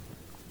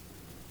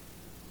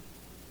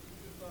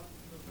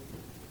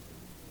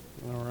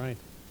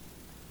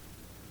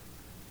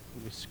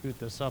scoot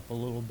this up a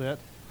little bit.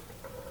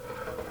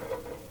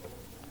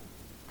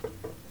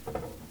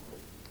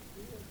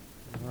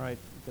 All right,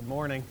 good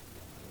morning.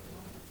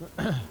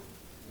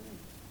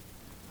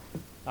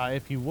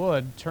 If you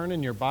would, turn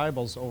in your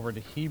Bibles over to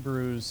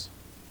Hebrews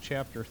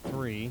chapter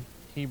 3.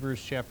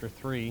 Hebrews chapter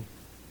 3.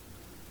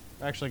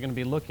 We're actually going to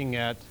be looking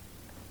at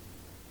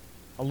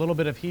a little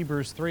bit of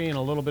Hebrews 3 and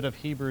a little bit of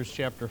Hebrews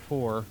chapter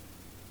 4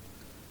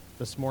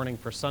 this morning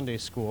for Sunday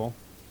school.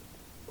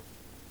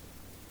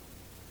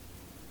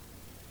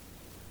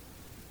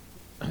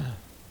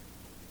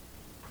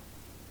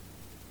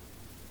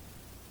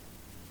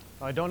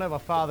 I don't have a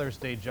Father's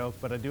Day joke,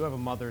 but I do have a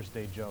Mother's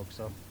Day joke,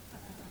 so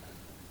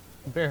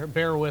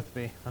bear with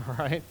me, all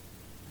right?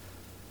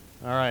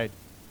 All right.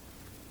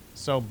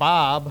 So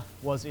Bob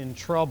was in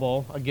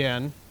trouble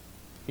again.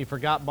 He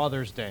forgot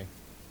Mother's Day.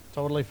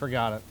 Totally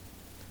forgot it.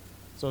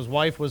 So his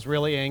wife was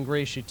really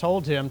angry. She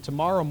told him,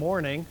 tomorrow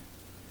morning,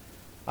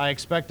 I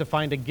expect to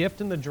find a gift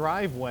in the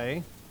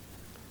driveway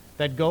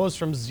that goes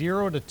from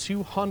 0 to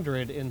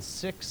 200 in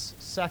 6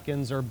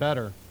 seconds or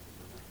better.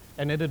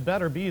 And it had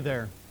better be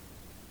there.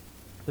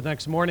 The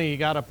next morning, he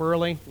got up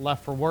early,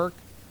 left for work.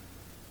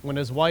 When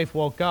his wife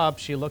woke up,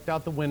 she looked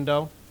out the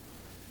window,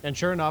 and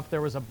sure enough,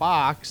 there was a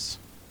box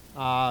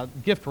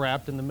gift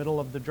wrapped in the middle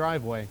of the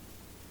driveway.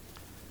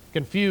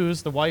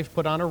 Confused, the wife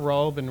put on her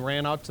robe and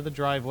ran out to the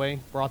driveway,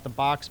 brought the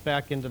box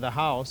back into the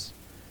house.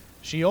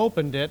 She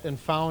opened it and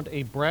found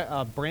a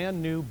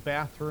brand new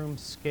bathroom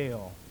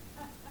scale.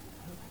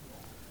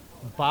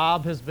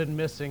 Bob has been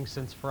missing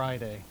since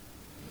Friday.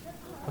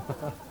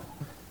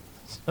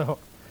 So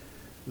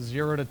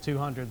 0 to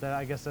 200.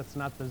 I guess that's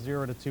not the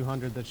 0 to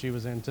 200 that she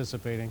was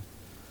anticipating.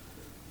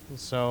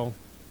 So,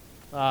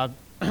 a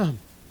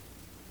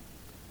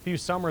few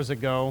summers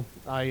ago,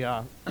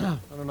 I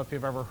don't know if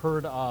you've ever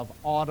heard of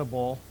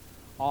Audible.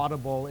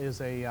 Audible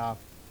is a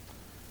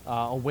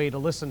way to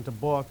listen to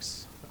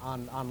books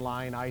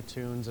online,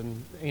 iTunes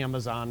and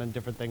Amazon and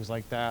different things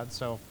like that.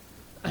 So,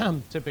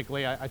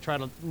 typically, I try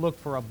to look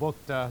for a book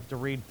to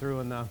read through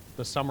in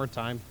the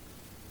summertime.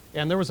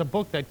 And there was a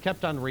book that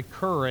kept on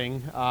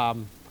recurring.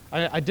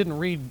 I didn't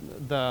read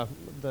the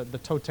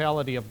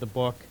totality of the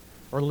book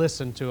or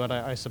listen to it,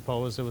 I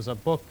suppose. It was a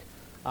book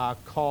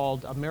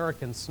called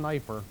American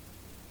Sniper.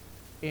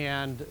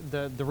 And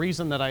the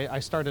reason that I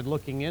started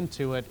looking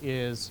into it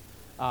is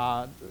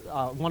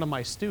one of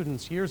my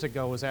students years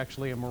ago was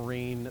actually a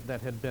Marine that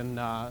had been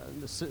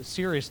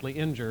seriously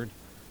injured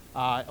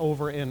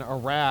over in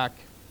Iraq.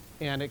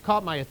 And it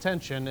caught my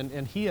attention,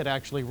 and he had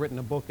actually written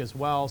a book as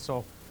well.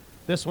 So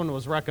this one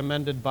was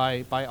recommended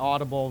by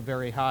Audible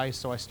very high,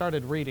 so I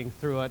started reading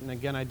through it, and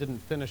again, I didn't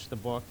finish the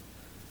book.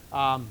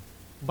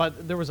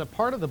 But there was a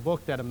part of the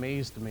book that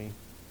amazed me,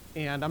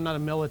 and I'm not a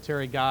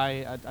military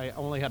guy. I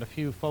only had a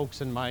few folks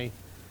in my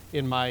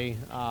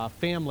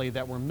family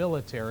that were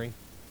military,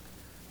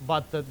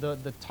 but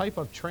the type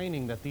of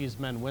training that these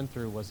men went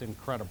through was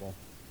incredible.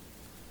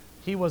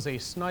 He was a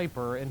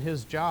sniper, and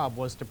his job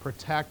was to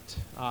protect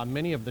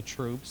many of the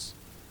troops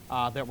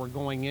that were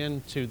going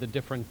into the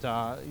different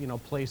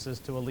places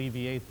to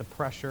alleviate the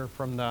pressure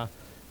from the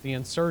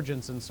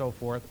insurgents and so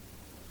forth.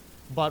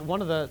 But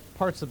one of the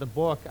parts of the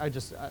book I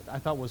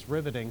thought was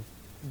riveting.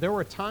 There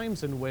were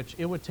times in which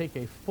it would take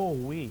a full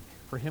week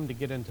for him to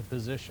get into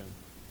position.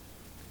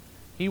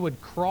 He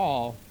would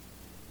crawl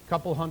a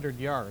couple hundred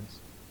yards,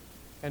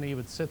 and he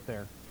would sit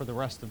there for the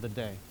rest of the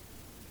day.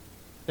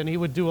 Then he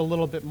would do a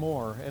little bit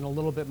more and a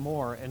little bit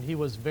more, and he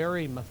was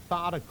very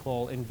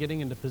methodical in getting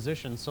into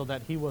position so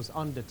that he was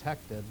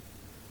undetected,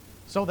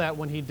 so that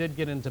when he did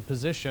get into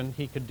position,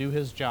 he could do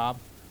his job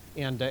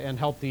and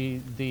help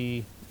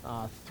the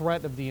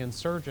threat of the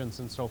insurgents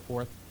and so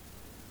forth.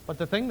 But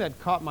the thing that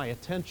caught my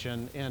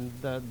attention, and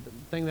the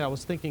thing that I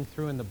was thinking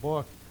through in the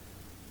book,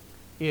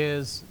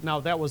 is,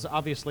 now that was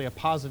obviously a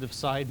positive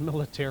side,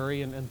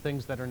 military and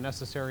things that are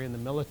necessary in the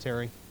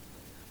military.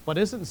 But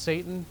isn't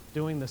Satan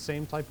doing the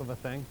same type of a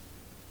thing?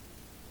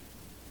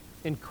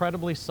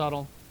 Incredibly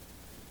subtle,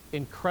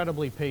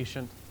 incredibly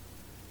patient.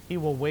 He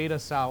will wait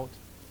us out.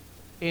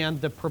 And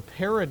the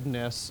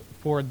preparedness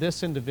for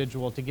this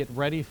individual to get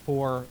ready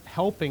for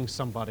helping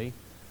somebody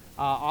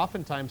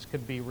oftentimes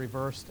could be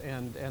reversed.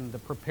 And the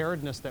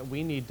preparedness that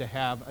we need to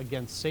have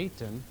against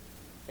Satan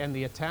and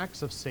the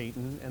attacks of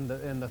Satan and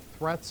the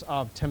threats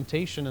of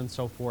temptation and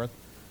so forth,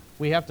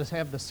 we have to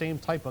have the same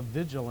type of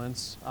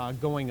vigilance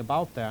going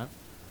about that.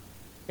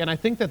 And I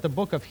think that the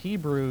book of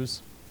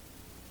Hebrews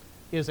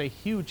is a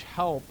huge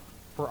help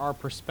for our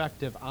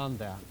perspective on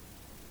that.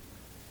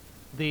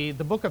 The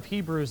book of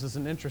Hebrews is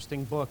an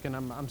interesting book, and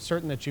I'm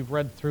certain that you've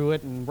read through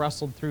it and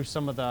wrestled through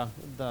some of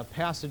the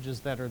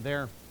passages that are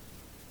there.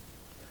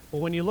 But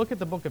when you look at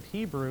the book of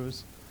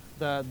Hebrews,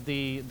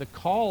 the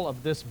call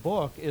of this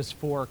book is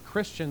for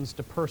Christians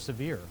to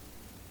persevere,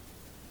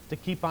 to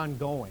keep on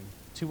going,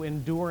 to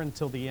endure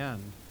until the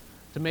end,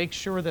 to make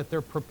sure that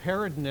their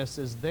preparedness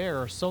is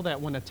there so that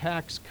when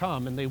attacks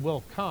come, and they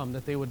will come,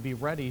 that they would be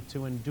ready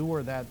to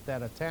endure that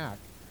attack.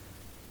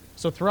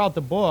 So throughout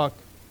the book,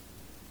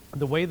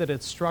 the way that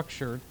it's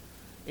structured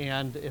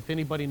And if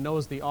anybody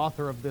knows the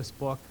author of this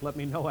book, let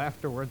me know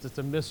afterwards. It's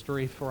a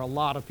mystery for a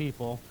lot of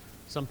people.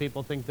 Some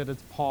people think that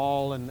it's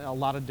Paul and a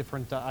lot of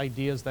different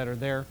ideas that are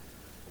there.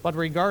 But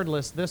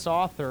regardless, this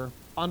author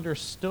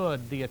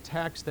understood the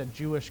attacks that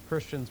Jewish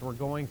Christians were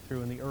going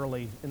through in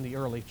the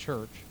early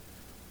church.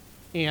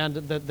 And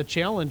the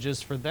challenge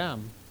is for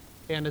them,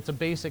 and it's a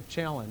basic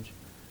challenge.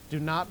 Do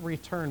not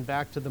return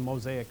back to the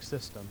Mosaic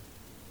system.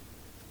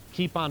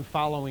 Keep on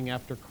following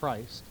after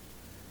Christ.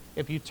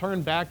 If you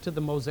turn back to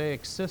the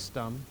Mosaic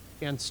system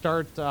and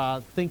start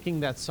thinking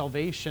that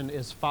salvation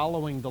is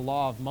following the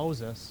law of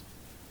Moses,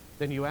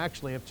 then you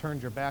actually have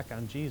turned your back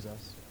on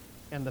Jesus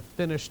and the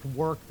finished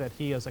work that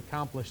he has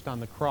accomplished on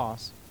the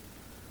cross.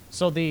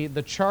 So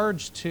the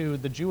charge to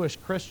the Jewish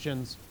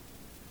Christians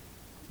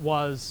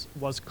was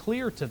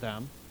clear to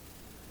them,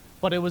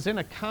 but it was in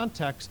a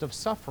context of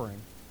suffering.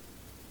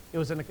 It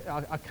was in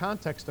a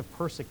context of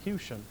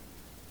persecution.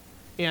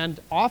 And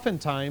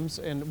oftentimes,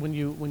 and when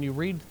you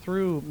read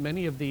through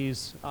many of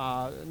these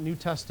New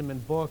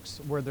Testament books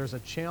where there's a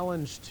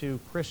challenge to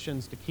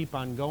Christians to keep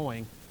on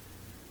going,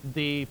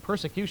 the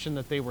persecution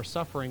that they were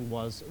suffering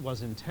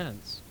was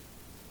intense.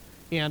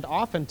 And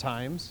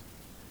oftentimes,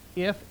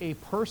 if a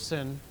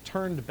person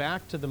turned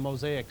back to the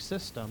Mosaic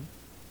system,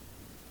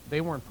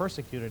 they weren't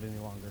persecuted any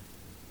longer.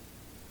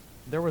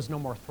 There was no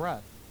more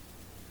threat.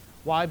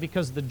 Why?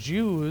 Because the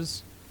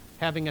Jews,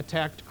 having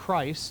attacked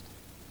Christ,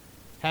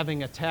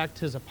 having attacked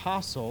his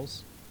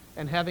apostles,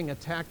 and having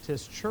attacked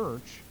his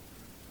church,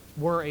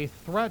 were a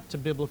threat to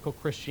biblical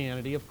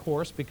Christianity, of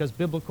course, because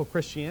biblical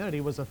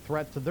Christianity was a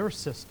threat to their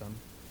system.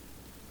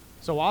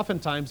 So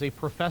oftentimes a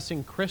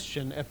professing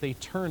Christian, if they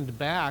turned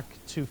back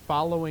to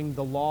following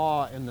the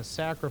law and the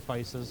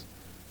sacrifices,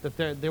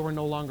 that they were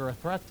no longer a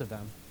threat to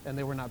them, and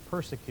they were not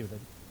persecuted.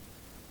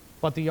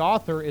 But the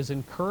author is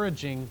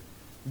encouraging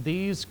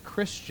these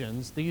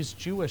Christians, these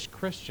Jewish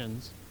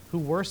Christians who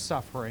were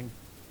suffering,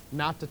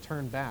 not to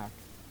turn back,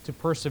 to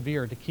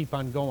persevere, to keep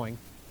on going.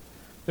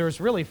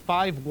 There's really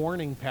 5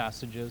 warning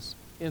passages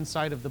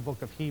inside of the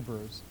book of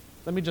Hebrews.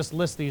 Let me just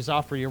list these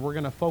off for you. We're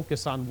going to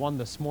focus on one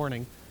this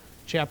morning.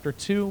 Chapter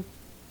 2,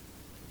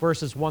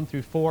 verses 1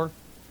 through 4.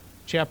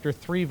 Chapter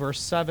 3, verse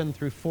 7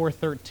 through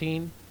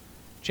 4:13.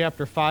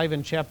 Chapter 5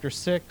 and chapter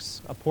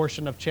 6, a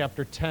portion of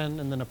chapter 10,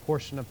 and then a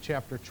portion of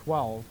chapter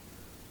 12.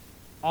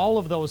 All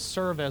of those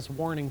serve as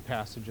warning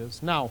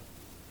passages. Now,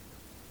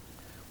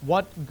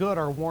 what good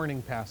are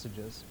warning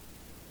passages?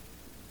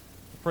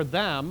 For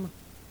them,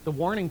 the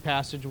warning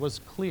passage was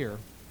clear.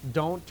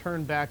 Don't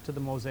turn back to the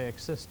Mosaic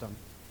system.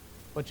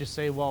 But you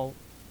say, well,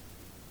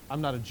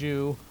 I'm not a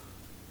Jew.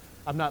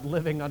 I'm not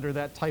living under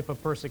that type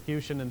of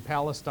persecution in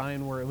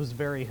Palestine where it was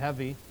very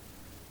heavy.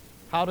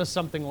 How does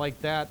something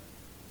like that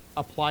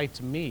apply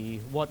to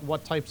me?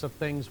 What types of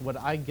things would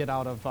I get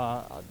out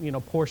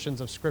of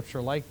portions of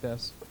Scripture like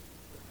this?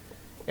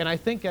 And I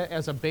think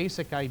as a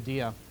basic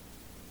idea,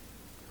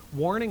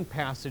 warning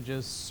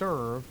passages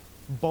serve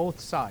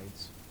both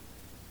sides.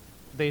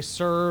 They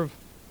serve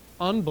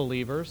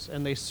unbelievers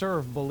and they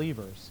serve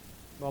believers.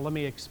 Well, let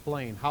me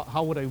explain.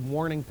 How would a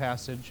warning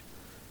passage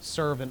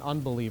serve an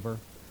unbeliever?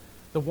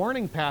 The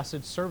warning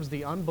passage serves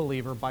the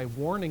unbeliever by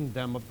warning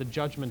them of the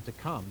judgment to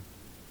come.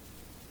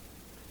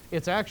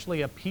 It's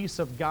actually a piece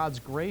of God's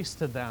grace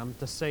to them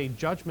to say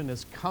judgment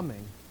is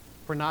coming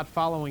for not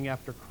following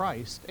after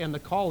Christ, and the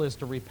call is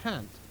to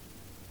repent.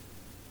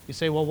 You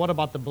say, well, what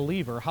about the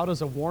believer? How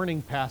does a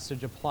warning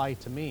passage apply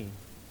to me?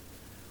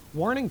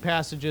 Warning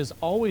passages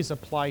always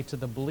apply to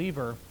the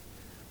believer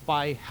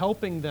by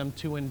helping them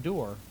to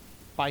endure,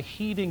 by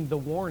heeding the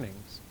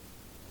warnings.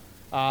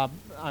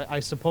 I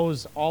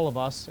suppose all of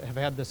us have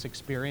had this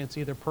experience,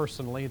 either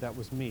personally, that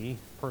was me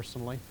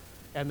personally,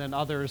 and then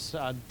others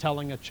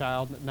telling a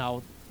child,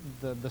 now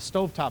the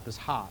stovetop is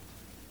hot,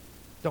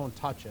 don't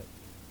touch it.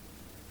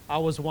 I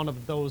was one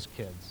of those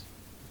kids,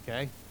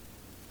 okay?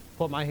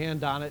 Put my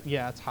hand on it,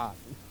 yeah, it's hot,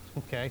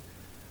 okay?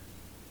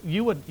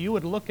 You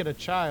would look at a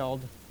child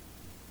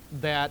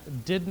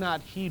that did not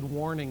heed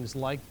warnings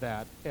like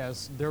that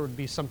as there would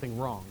be something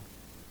wrong.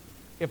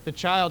 If the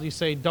child, you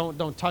say,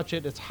 don't touch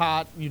it, it's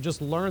hot, you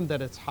just learned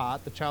that it's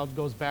hot, the child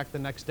goes back the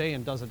next day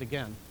and does it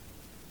again.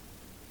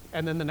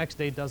 And then the next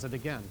day does it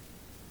again.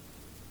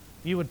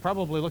 You would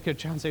probably look at a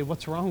child and say,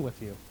 what's wrong with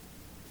you?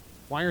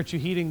 Why aren't you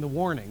heeding the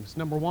warnings?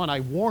 Number one, I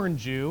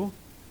warned you.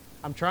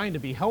 I'm trying to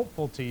be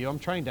helpful to you. I'm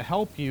trying to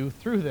help you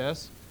through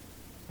this.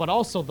 But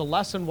also the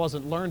lesson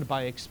wasn't learned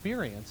by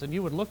experience. And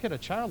you would look at a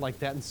child like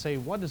that and say,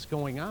 what is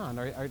going on?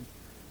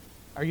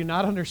 Are you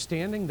not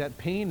understanding that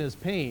pain is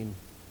pain?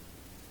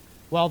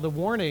 Well, the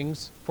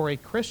warnings for a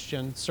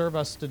Christian serve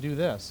us to do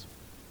this.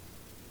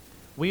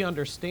 We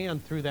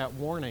understand through that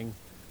warning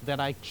that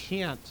I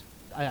can't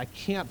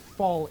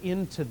fall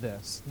into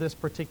this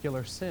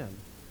particular sin.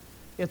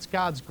 It's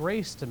God's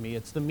grace to me.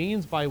 It's the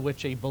means by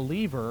which a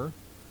believer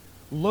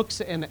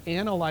looks and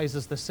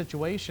analyzes the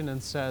situation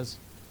and says,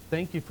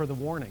 thank you for the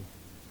warning.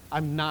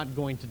 I'm not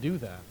going to do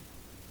that.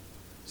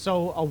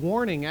 So a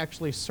warning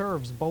actually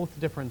serves both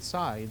different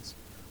sides,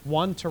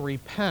 one to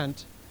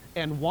repent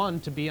and one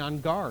to be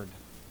on guard,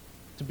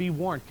 to be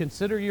warned.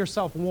 Consider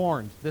yourself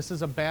warned. This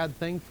is a bad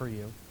thing for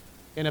you.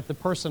 And if the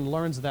person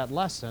learns that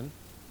lesson,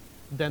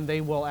 then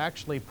they will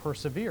actually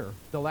persevere.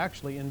 They'll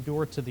actually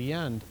endure to the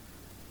end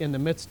in the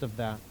midst of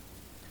that.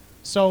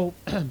 So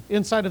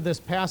inside of this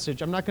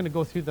passage, I'm not going to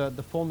go through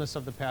the fullness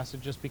of the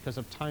passage just because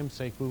of time's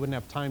sake. We wouldn't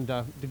have time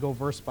to go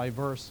verse by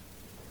verse.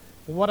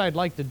 But what I'd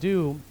like to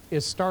do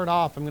is start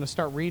off, I'm going to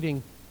start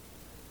reading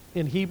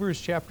in Hebrews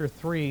chapter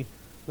 3. I'm going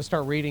to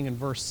start reading in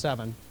verse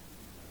 7.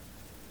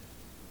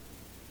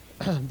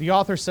 The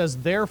author says,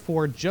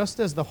 "Therefore, just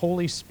as the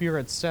Holy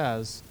Spirit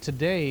says,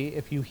 today,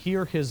 if you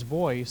hear his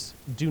voice,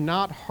 do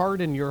not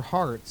harden your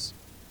hearts,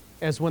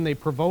 as when they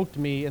provoked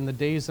me in the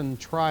days of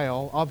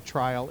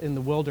trial in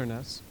the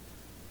wilderness,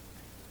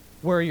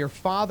 where your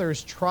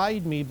fathers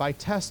tried me by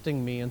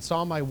testing me and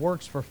saw my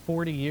works for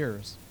 40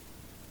 years.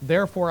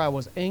 Therefore I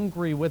was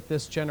angry with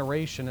this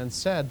generation and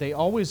said, they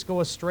always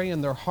go astray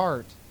in their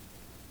heart,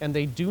 and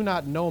they do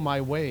not know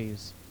my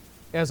ways.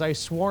 As I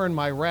swore in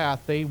my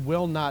wrath, they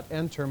will not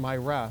enter my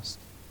rest.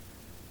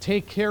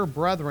 Take care,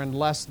 brethren,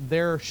 lest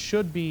there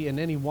should be in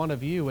any one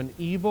of you an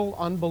evil,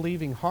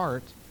 unbelieving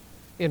heart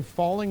in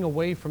falling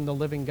away from the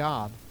living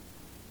God.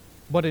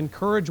 But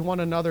encourage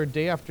one another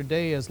day after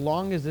day, as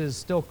long as it is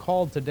still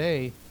called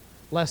today,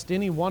 lest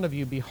any one of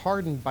you be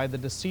hardened by the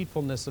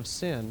deceitfulness of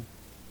sin.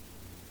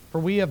 For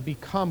we have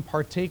become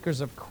partakers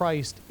of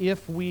Christ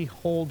if we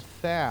hold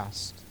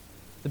fast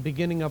the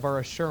beginning of our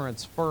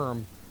assurance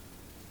firm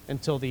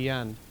until the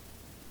end."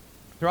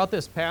 Throughout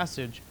this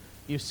passage,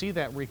 you see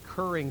that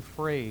recurring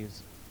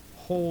phrase,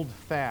 hold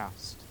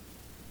fast.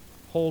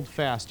 Hold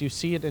fast. You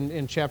see it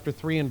in chapter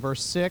 3 and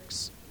verse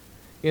 6.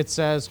 It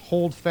says,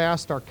 hold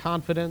fast our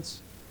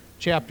confidence.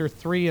 Chapter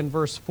 3 and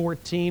verse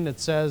 14, it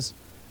says,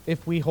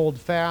 if we hold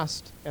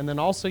fast. And then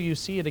also you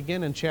see it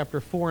again in chapter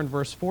 4 and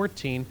verse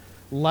 14,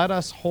 let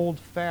us hold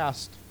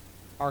fast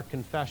our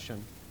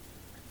confession.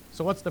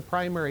 So what's the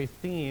primary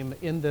theme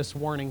in this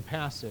warning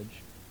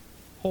passage?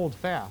 Hold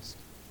fast.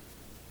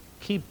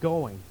 Keep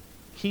going.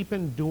 Keep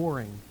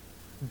enduring.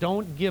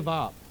 Don't give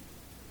up.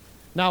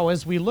 Now,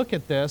 as we look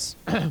at this,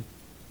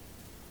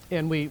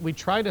 and we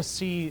try to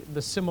see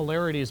the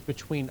similarities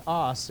between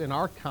us in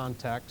our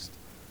context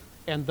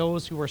and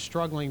those who are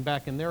struggling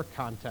back in their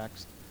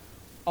context,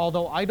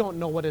 although I don't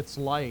know what it's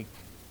like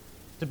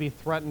to be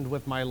threatened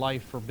with my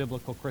life for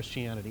biblical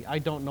Christianity. I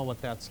don't know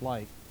what that's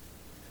like.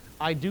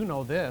 I do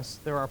know this.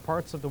 There are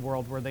parts of the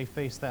world where they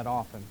face that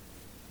often.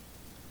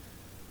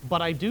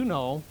 But I do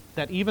know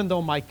that even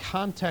though my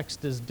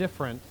context is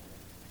different,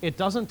 it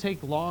doesn't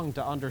take long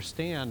to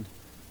understand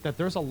that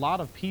there's a lot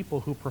of people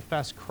who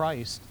profess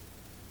Christ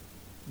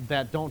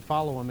that don't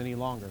follow him any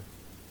longer.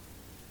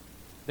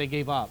 They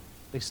gave up.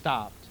 They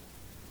stopped.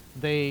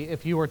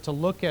 If you were to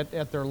look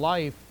at their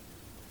life,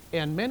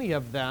 and many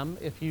of them,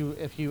 if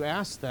you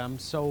ask them,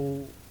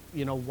 so,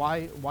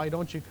 why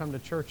don't you come to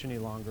church any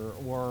longer?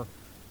 Or,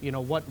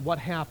 what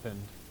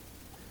happened?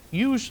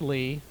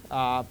 Usually,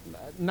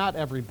 not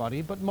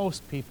everybody, but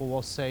most people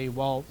will say,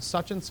 well,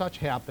 such and such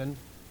happened,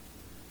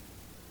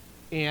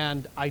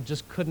 and I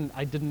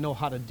didn't know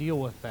how to deal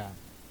with that.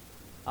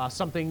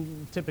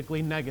 Something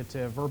typically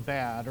negative or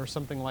bad or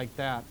something like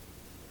that.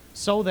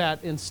 So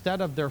that instead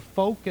of their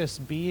focus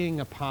being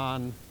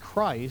upon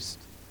Christ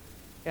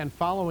and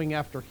following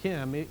after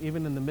him,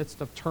 even in the midst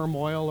of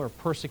turmoil or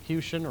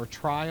persecution or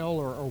trial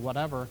or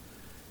whatever,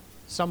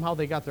 somehow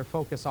they got their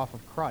focus off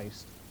of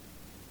Christ.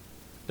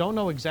 Don't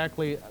know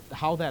exactly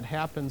how that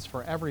happens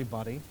for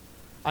everybody.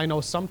 I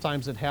know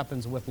sometimes it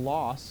happens with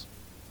loss.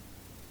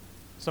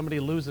 Somebody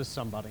loses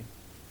somebody,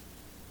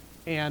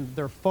 and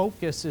their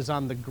focus is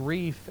on the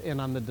grief and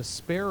on the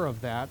despair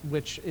of that,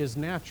 which is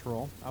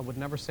natural. I would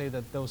never say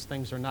that those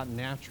things are not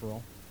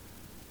natural.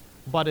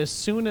 But as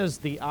soon as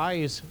the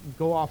eyes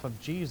go off of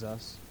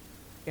Jesus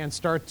and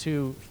start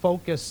to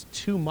focus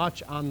too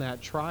much on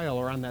that trial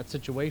or on that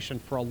situation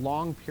for a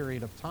long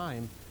period of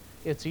time,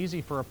 it's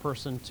easy for a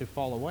person to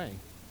fall away,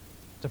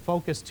 to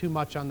focus too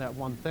much on that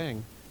one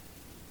thing.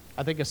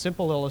 I think a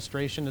simple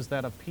illustration is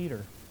that of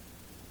Peter.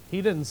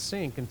 He didn't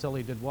sink until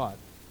he did what?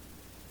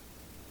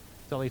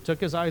 Until he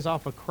took his eyes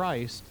off of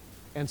Christ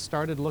and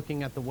started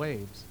looking at the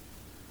waves.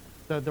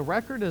 The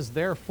record is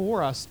there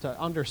for us to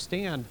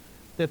understand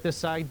that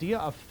this idea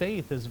of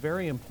faith is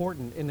very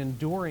important, an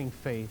enduring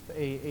faith,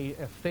 a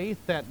faith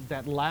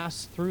that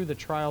lasts through the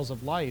trials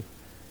of life.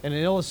 And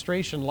an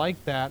illustration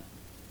like that,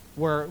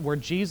 where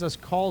Jesus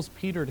calls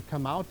Peter to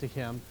come out to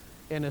him,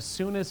 and as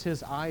soon as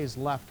his eyes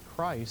left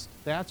Christ,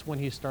 that's when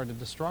he started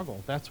to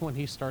struggle. That's when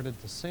he started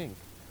to sink.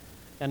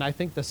 And I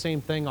think the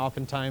same thing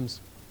oftentimes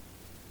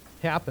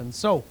happens.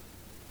 So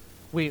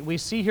we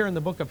see here in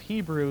the book of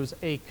Hebrews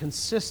a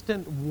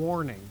consistent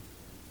warning.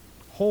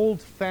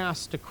 Hold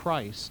fast to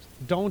Christ.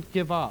 Don't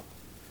give up.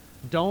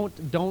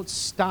 Don't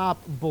stop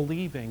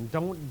believing.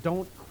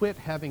 Don't quit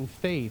having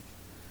faith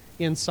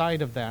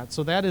inside of that.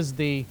 So that is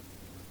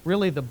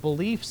really the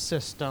belief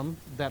system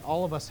that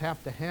all of us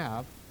have to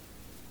have,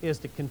 is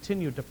to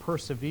continue to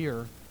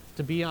persevere,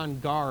 to be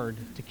on guard,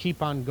 to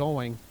keep on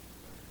going.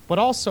 But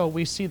also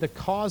we see the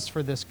cause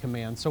for this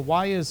command. So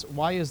why is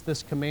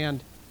this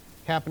command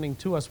happening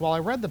to us? Well, I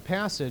read the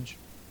passage,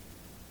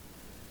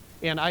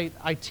 and I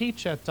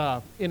teach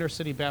at Inner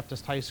City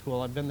Baptist High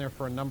School. I've been there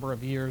for a number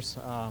of years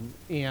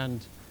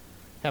and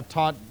have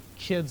taught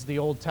kids the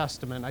Old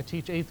Testament. I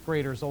teach 8th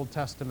graders Old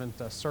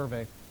Testament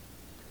survey.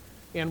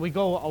 And we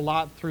go a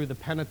lot through the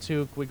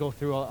Pentateuch. We go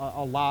through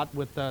a lot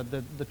with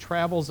the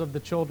travels of the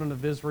children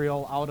of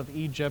Israel out of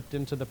Egypt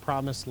into the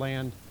Promised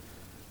Land,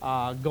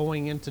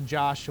 going into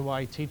Joshua.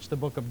 I teach the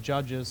book of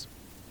Judges.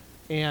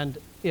 And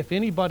if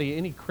anybody,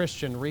 any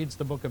Christian, reads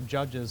the book of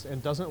Judges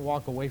and doesn't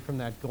walk away from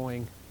that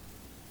going,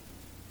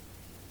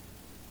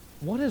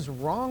 what is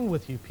wrong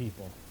with you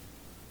people?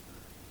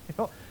 You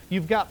know,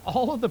 you've got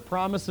all of the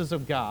promises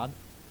of God.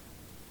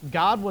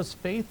 God was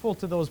faithful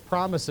to those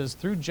promises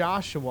through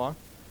Joshua,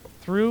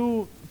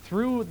 through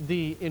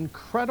the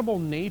incredible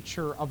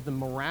nature of the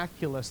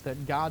miraculous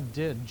that God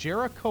did.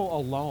 Jericho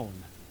alone,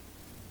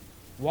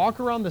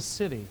 walk around the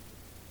city,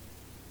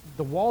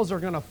 the walls are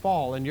going to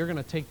fall and you're going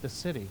to take the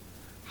city.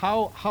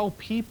 How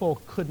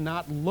people could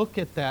not look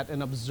at that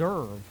and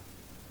observe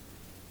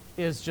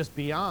is just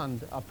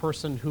beyond a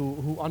person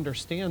who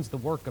understands the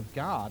work of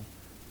God.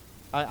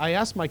 I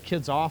ask my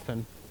kids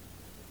often,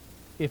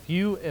 if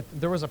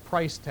there was a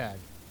price tag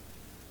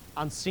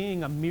on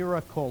seeing a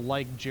miracle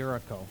like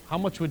Jericho, how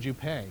much would you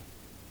pay?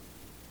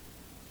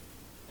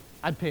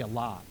 I'd pay a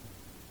lot.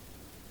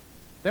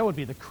 That would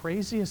be the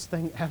craziest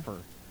thing ever.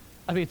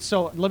 I mean,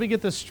 so let me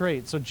get this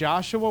straight. So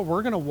Joshua,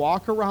 we're going to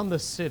walk around the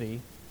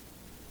city,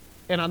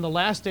 and on the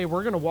last day,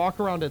 we're going to walk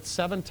around it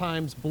 7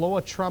 times, blow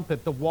a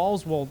trumpet. The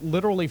walls will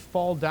literally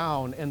fall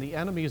down, and the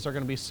enemies are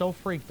going to be so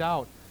freaked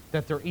out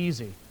that they're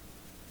easy.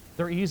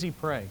 They're easy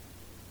prey.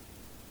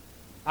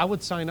 I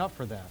would sign up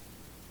for that.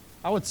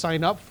 I would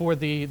sign up for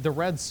the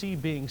Red Sea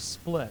being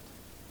split.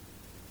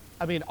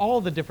 I mean,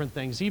 all the different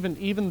things,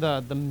 even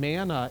the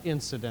manna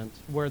incident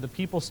where the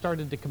people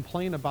started to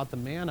complain about the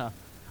manna.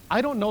 I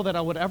don't know that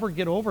I would ever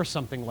get over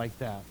something like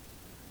that.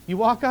 You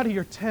walk out of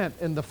your tent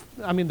and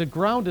the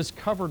ground is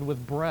covered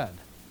with bread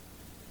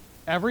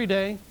every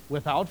day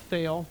without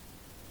fail.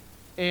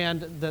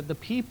 And the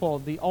people,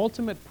 the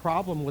ultimate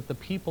problem with the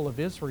people of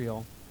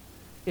Israel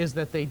is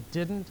that they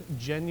didn't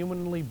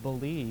genuinely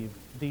believe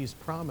these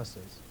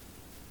promises.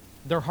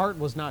 Their heart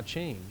was not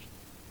changed.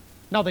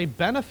 Now, they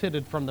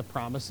benefited from the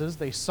promises.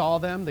 They saw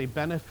them, they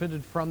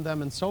benefited from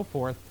them, and so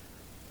forth.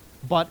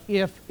 But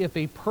if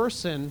a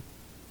person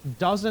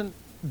doesn't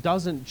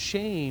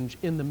change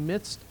in the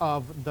midst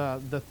of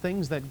the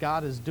things that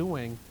God is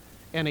doing,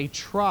 and a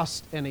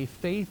trust and a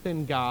faith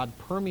in God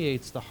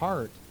permeates the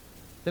heart,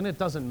 then it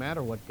doesn't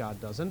matter what God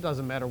does. And it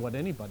doesn't matter what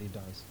anybody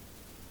does.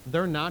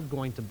 They're not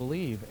going to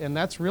believe. And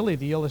that's really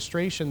the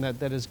illustration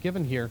that is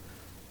given here.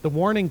 The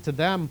warning to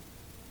them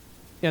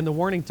and the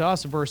warning to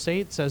us, verse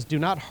 8 says, "Do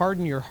not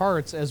harden your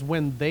hearts as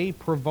when they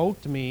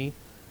provoked me,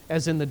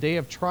 as in the day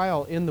of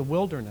trial in the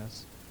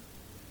wilderness."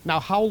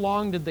 Now, how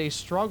long did they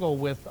struggle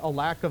with a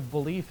lack of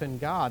belief in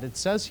God? It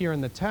says here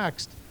in the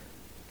text,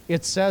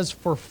 it says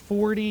for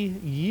 40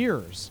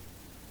 years.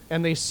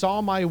 And they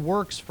saw my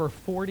works for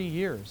 40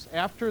 years.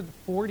 After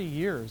 40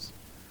 years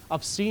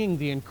of seeing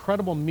the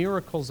incredible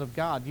miracles of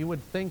God, you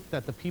would think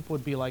that the people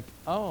would be like,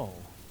 oh,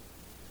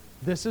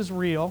 this is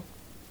real.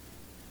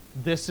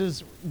 This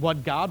is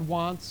what God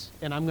wants,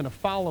 and I'm going to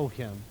follow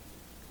him.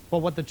 But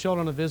what the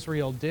children of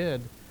Israel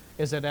did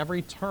is at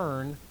every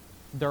turn,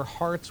 their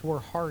hearts were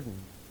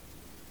hardened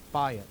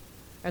by it.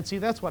 And see,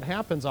 that's what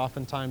happens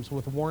oftentimes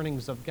with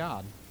warnings of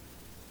God.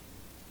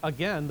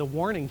 Again, the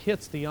warning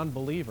hits the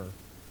unbeliever.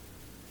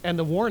 And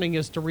the warning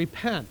is to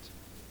repent.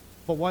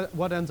 But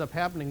what ends up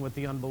happening with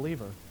the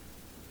unbeliever?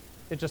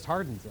 It just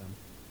hardens them.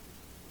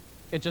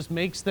 It just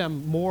makes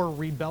them more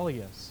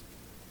rebellious.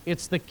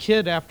 It's the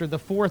kid after the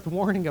 4th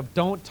warning of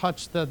don't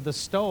touch the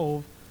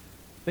stove.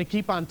 They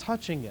keep on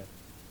touching it.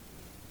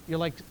 You're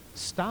like,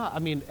 stop. I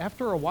mean,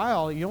 after a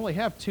while, you only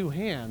have 2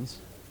 hands.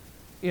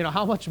 You know,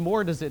 how much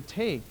more does it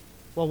take?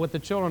 Well, with the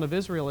children of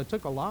Israel, it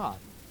took a lot.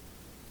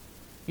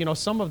 You know,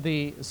 some of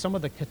the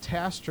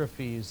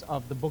catastrophes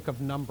of the book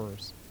of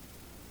Numbers,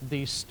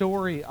 the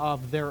story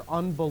of their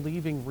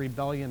unbelieving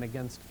rebellion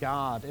against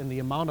God and the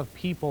amount of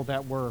people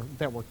that were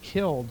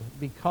killed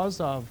because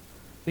of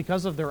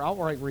their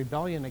outright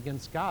rebellion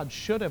against God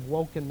should have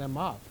woken them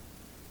up.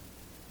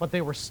 But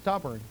they were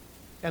stubborn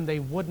and they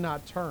would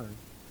not turn.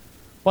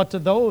 But to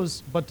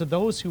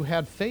those who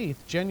had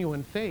faith,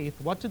 genuine faith,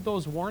 what did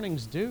those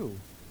warnings do?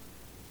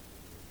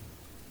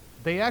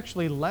 They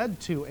actually led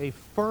to a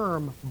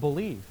firm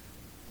belief.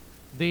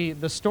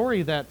 The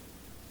story that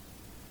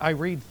I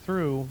read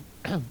through,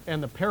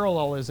 and the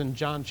parallel is in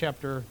John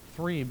chapter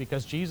 3,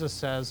 because Jesus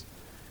says,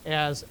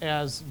 as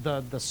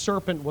the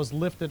serpent was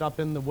lifted up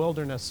in the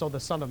wilderness, so the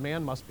Son of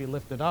Man must be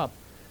lifted up.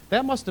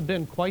 That must have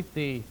been quite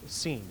the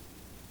scene.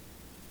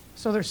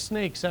 So there's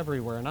snakes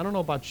everywhere, and I don't know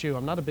about you,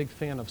 I'm not a big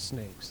fan of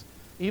snakes.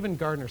 Even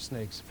gardener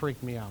snakes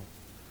freak me out.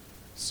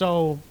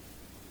 So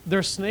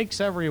there's snakes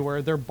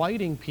everywhere, they're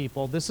biting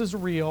people. This is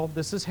real,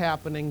 this is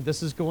happening,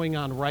 this is going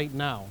on right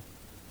now.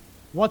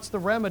 What's the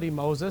remedy,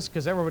 Moses?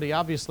 Because everybody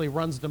obviously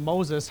runs to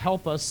Moses,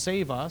 help us,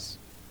 save us.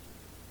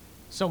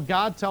 So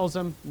God tells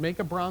him, make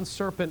a bronze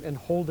serpent and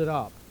hold it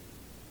up.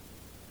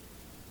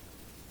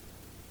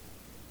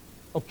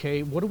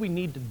 Okay, what do we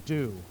need to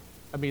do?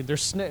 I mean,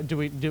 do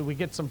we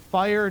get some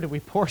fire? Do we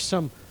pour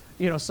some,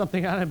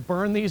 something on it and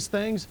burn these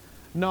things?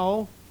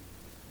 No,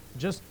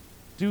 just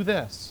do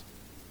this.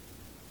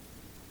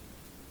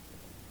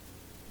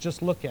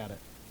 Just look at it.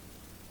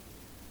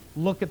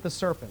 Look at the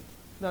serpent.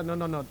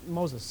 No,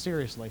 Moses,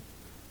 seriously.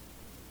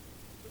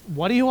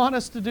 What do you want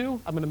us to do?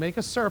 I'm going to make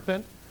a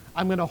serpent.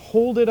 I'm going to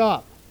hold it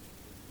up.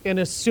 And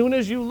as soon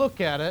as you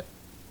look at it,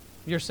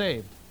 you're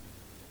saved.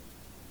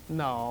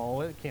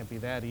 No, it can't be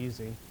that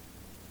easy.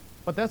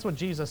 But that's what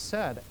Jesus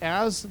said.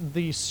 As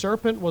the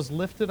serpent was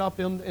lifted up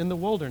in the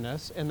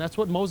wilderness, and that's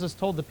what Moses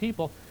told the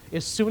people,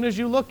 as soon as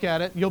you look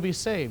at it, you'll be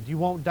saved. You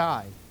won't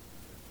die.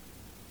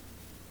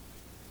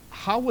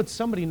 How would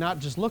somebody not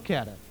just look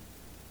at it?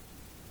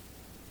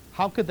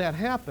 How could that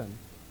happen?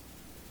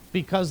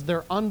 Because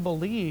their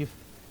unbelief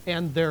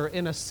and their,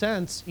 in a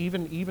sense,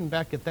 even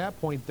back at that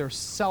point, their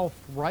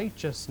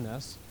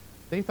self-righteousness,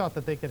 they thought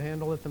that they could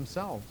handle it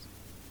themselves.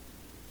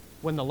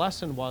 When the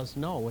lesson was,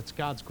 no, it's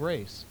God's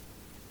grace.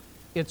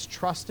 It's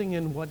trusting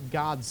in what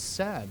God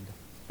said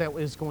that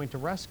is going to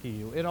rescue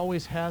you. It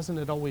always has and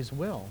it always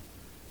will.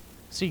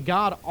 See,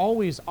 God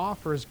always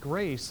offers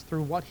grace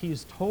through what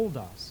He's told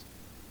us.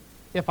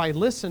 If I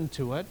listen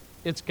to it,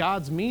 it's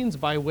God's means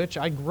by which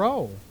I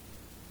grow.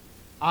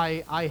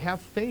 I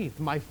have faith.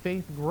 My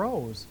faith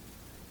grows.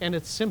 And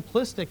it's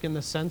simplistic in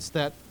the sense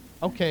that,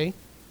 okay,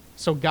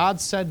 so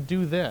God said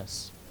do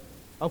this.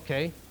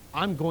 Okay,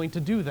 I'm going to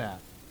do that.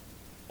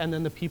 And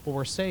then the people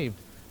were saved.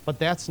 But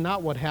that's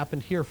not what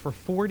happened here. For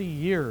 40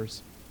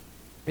 years,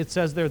 it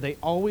says there, they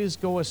always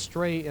go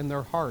astray in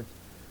their heart.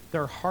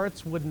 Their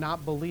hearts would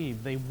not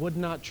believe. They would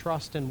not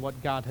trust in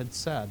what God had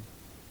said.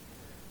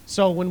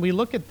 So when we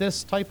look at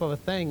this type of a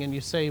thing and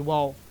you say,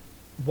 well,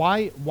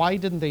 why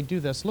didn't they do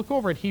this? Look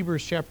over at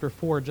Hebrews chapter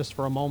 4 just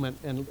for a moment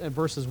and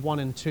verses 1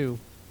 and 2.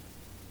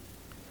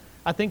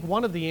 I think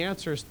one of the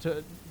answers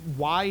to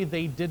why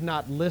they did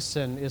not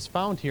listen is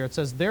found here. It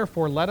says,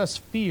 therefore, let us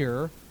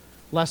fear,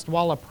 lest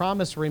while a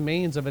promise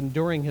remains of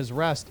enduring His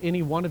rest,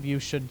 any one of you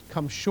should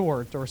come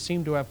short or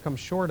seem to have come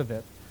short of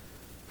it.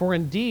 For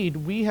indeed,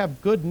 we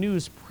have good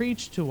news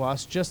preached to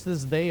us just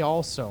as they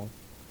also.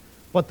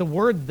 But the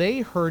word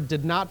they heard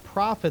did not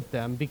profit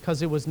them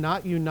because it was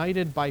not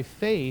united by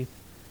faith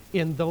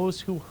in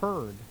those who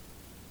heard.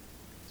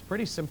 It's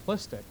pretty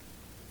simplistic.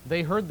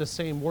 They heard the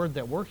same word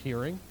that we're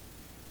hearing.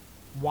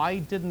 Why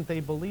didn't they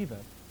believe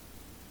it?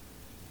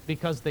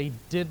 Because they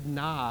did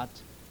not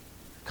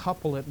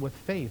couple it with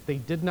faith. They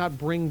did not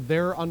bring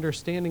their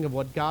understanding of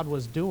what God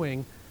was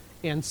doing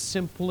and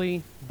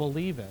simply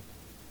believe it.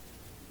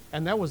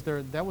 And that was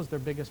their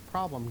biggest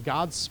problem.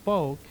 God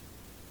spoke,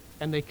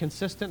 and they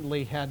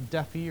consistently had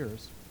deaf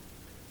ears.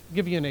 I'll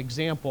give you an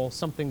example,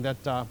 something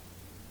that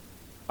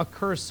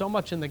occurs so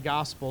much in the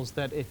Gospels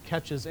that it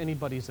catches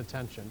anybody's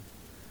attention.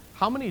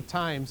 How many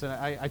times, and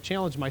I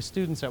challenged my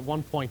students at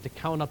one point to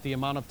count up the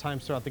amount of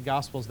times throughout the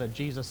Gospels that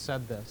Jesus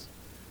said this.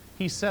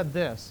 He said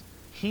this,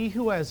 he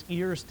who has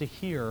ears to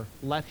hear,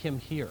 let him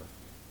hear.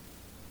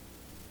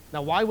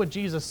 Now, why would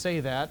Jesus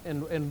say that,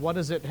 and what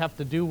does it have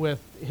to do with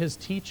His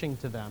teaching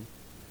to them?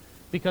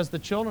 Because the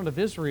children of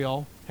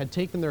Israel had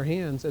taken their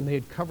hands and they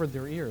had covered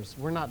their ears.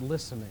 We're not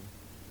listening.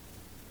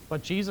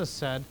 But Jesus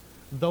said,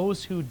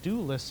 those who do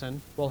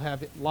listen will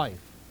have life.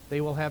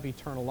 They will have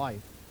eternal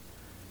life.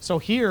 So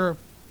here,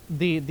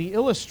 the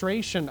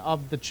illustration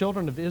of the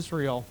children of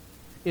Israel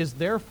is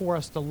there for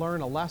us to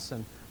learn a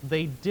lesson.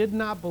 They did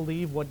not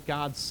believe what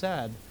God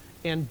said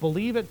and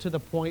believe it to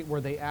the point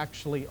where they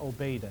actually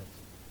obeyed it.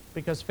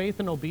 Because faith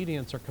and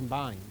obedience are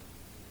combined.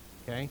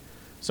 Okay?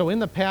 So in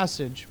the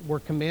passage, we're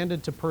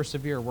commanded to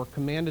persevere. We're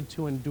commanded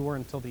to endure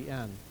until the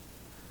end.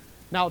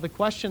 Now, the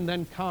question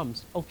then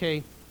comes,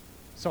 okay,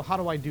 so how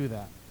do I do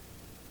that?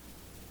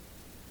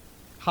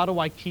 How do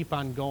I keep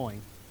on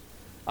going?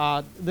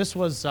 This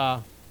was,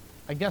 I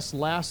guess,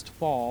 last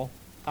fall.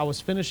 I was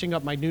finishing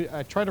up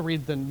I try to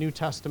read the New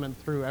Testament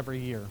through every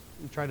year.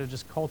 And try to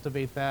just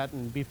cultivate that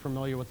and be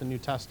familiar with the New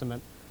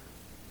Testament.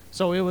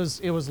 So it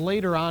was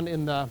later on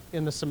in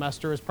the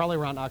semester. It was probably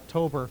around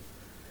October.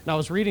 And I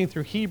was reading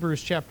through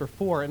Hebrews chapter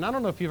 4. And I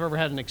don't know if you've ever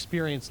had an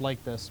experience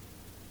like this,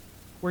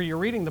 where you're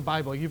reading the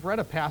Bible. You've read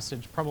a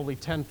passage probably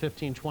 10,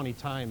 15, 20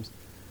 times.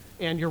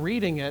 And you're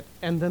reading it,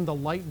 and then the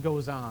light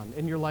goes on.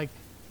 And you're like,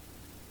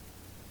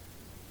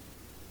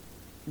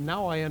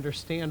 now I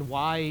understand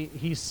why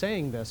he's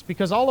saying this.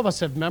 Because all of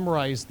us have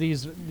memorized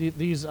these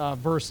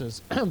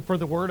verses. For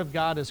the word of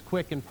God is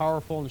quick and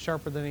powerful and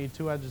sharper than any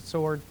two-edged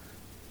sword.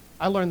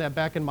 I learned that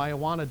back in my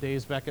Awana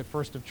days back at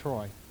First of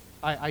Troy.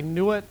 I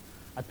knew it.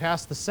 I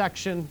passed the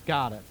section,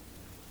 got it.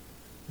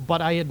 But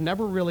I had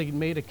never really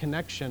made a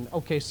connection.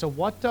 Okay, so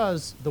what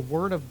does the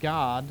Word of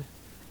God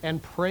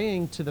and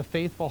praying to the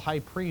faithful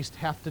high priest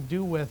have to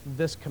do with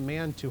this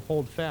command to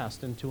hold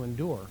fast and to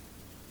endure?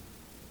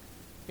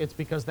 It's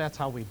because that's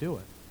how we do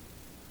it.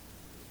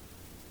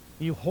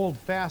 You hold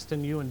fast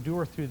and you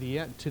endure through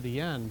to the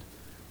end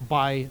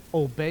by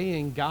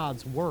obeying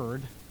God's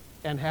word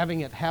and having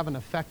it have an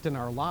effect in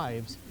our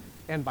lives,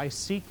 and by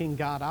seeking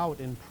God out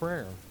in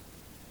prayer.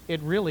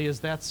 It really is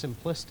that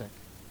simplistic.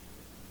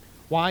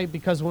 Why?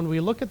 Because when we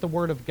look at the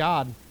Word of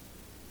God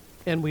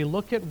and we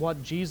look at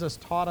what Jesus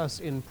taught us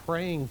in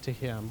praying to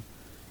Him,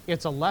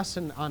 it's a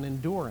lesson on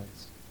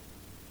endurance.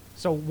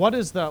 So what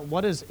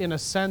is in a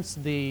sense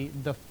the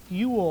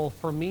fuel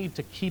for me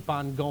to keep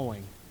on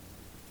going?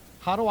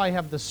 How do I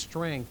have the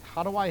strength?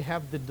 How do I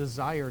have the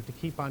desire to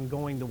keep on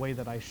going the way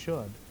that I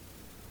should?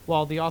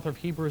 Well, the author of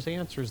Hebrews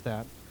answers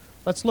that.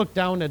 Let's look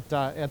down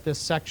at this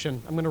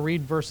section. I'm going to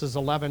read verses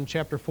 11,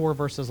 chapter 4,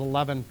 verses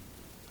 11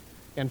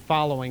 and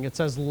following. It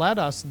says, "Let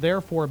us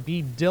therefore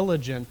be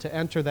diligent to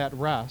enter that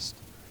rest,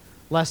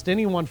 lest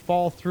anyone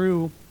fall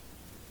through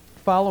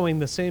following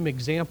the same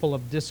example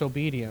of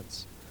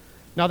disobedience."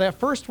 Now that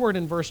first word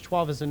in verse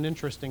 12 is an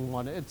interesting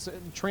one. It's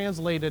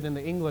translated in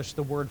the English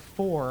the word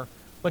for,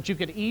 but you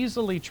could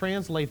easily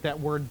translate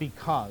that word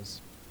because.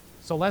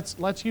 So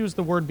let's use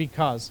the word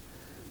because.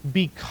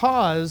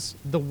 Because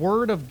the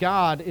Word of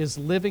God is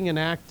living and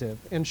active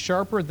and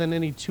sharper than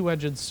any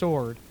two-edged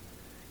sword,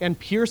 and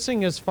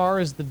piercing as far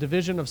as the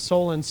division of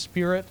soul and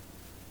spirit,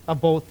 of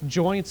both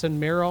joints and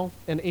marrow,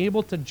 and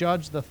able to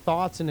judge the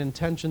thoughts and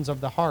intentions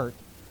of the heart.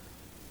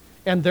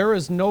 And there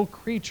is no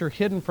creature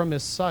hidden from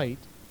His sight,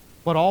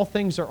 but all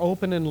things are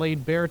open and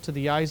laid bare to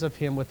the eyes of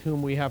Him with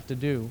whom we have to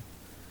do.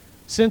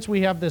 Since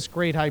we have this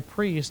great high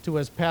priest who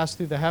has passed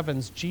through the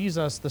heavens,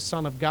 Jesus, the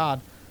Son of God,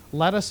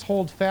 let us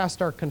hold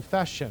fast our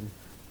confession,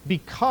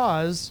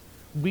 because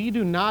we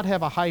do not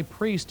have a high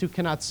priest who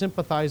cannot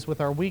sympathize with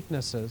our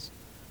weaknesses,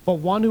 but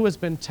one who has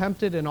been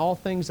tempted in all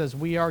things as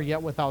we are,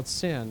 yet without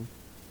sin.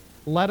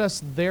 Let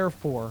us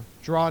therefore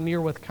draw near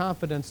with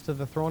confidence to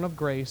the throne of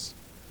grace,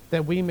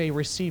 that we may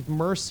receive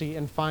mercy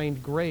and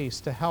find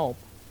grace to help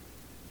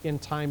in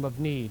time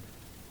of need.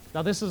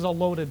 Now this is a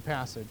loaded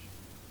passage.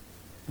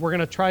 We're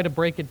going to try to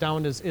break it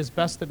down as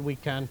best that we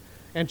can,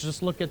 and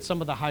just look at some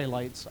of the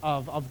highlights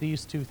of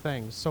these two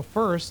things. So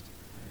first,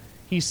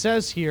 he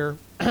says here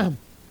to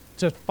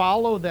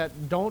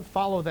don't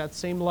follow that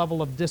same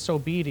level of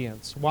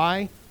disobedience.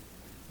 Why?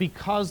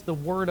 Because the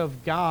Word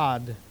of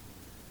God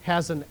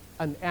has an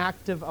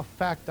active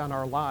effect on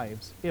our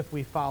lives if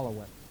we follow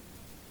it,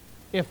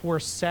 if we're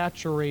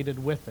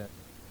saturated with it.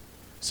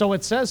 So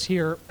it says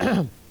here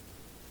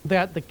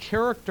that the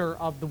character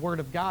of the Word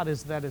of God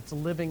is that it's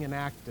living and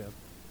active.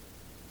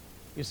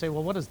 You say,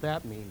 well, what does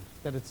that mean,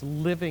 that it's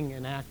living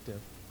and active?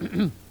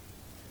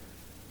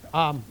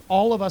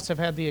 All of us have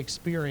had the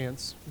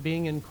experience,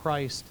 being in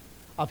Christ,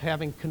 of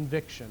having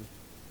conviction.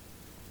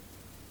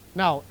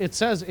 Now, it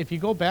says, if you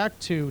go back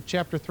to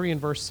chapter 3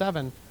 and verse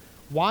 7,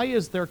 why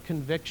is there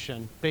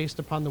conviction based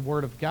upon the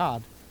Word of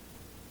God?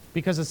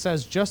 Because it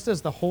says, just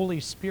as the Holy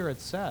Spirit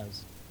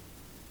says.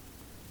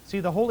 See,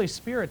 the Holy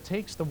Spirit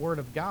takes the Word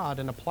of God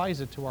and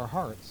applies it to our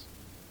hearts.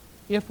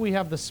 If we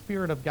have the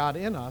Spirit of God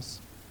in us,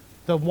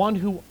 the one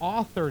who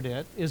authored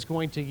it is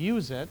going to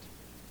use it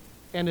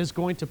and is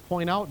going to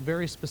point out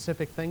very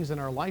specific things in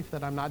our life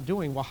that I'm not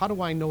doing. Well, how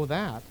do I know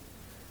that?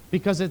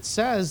 Because it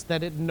says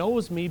that it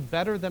knows me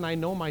better than I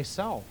know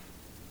myself.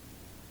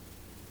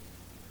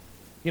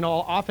 You know,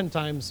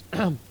 oftentimes, I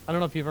don't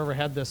know if you've ever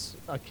had this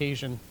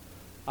occasion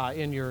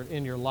in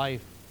your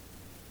life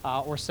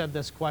or said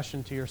this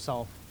question to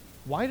yourself: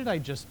 why did I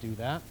just do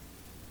that?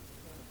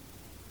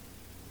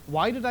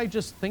 Why did I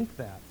just think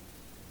that?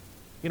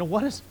 You know,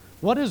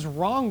 what is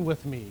wrong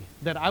with me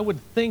that I would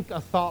think a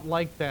thought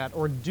like that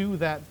or do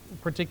that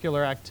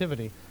particular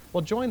activity?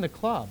 Well, join the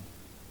club.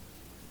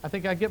 I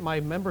think I get my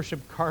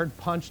membership card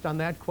punched on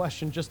that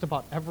question just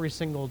about every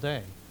single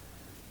day,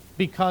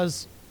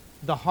 because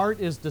the heart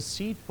is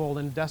deceitful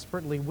and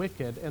desperately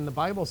wicked, and the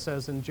Bible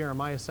says in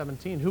Jeremiah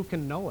 17, who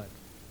can know it?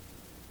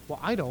 Well,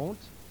 I don't.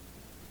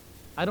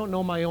 I don't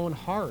know my own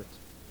heart,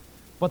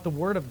 but the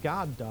Word of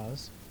God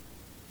does.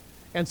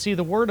 And see,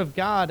 the Word of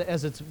God,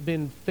 as it's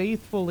been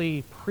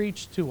faithfully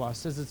preached to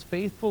us, as it's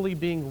faithfully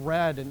being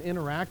read and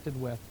interacted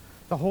with,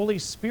 the Holy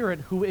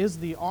Spirit, who is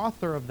the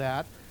author of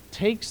that,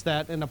 takes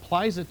that and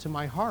applies it to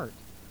my heart.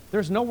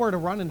 There's nowhere to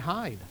run and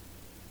hide.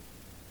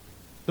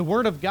 The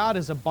Word of God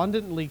is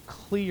abundantly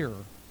clear.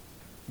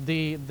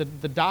 The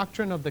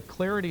doctrine of the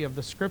clarity of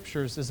the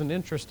Scriptures is an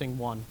interesting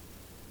one.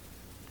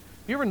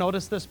 Have you ever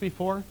noticed this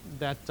before,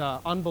 that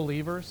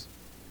unbelievers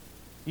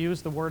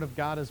use the Word of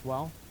God as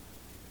well?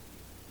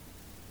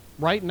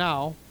 Right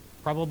now,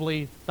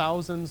 probably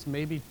thousands,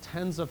 maybe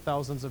tens of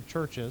thousands of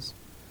churches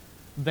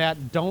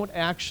that don't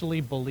actually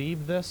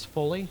believe this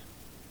fully,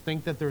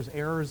 think that there's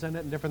errors in it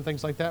and different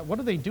things like that. What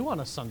do they do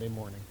on a Sunday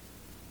morning?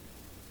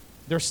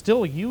 They're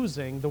still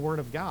using the Word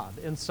of God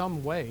in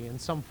some way, in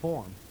some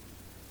form.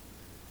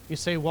 You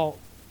say, well,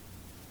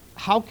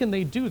 how can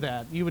they do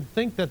that? You would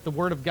think that the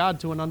Word of God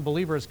to an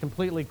unbeliever is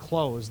completely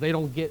closed. They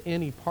don't get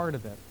any part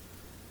of it.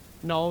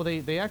 No,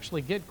 they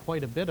actually get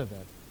quite a bit of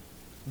it.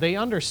 They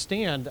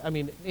understand, I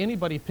mean,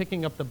 anybody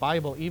picking up the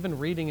Bible, even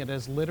reading it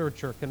as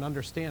literature, can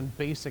understand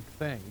basic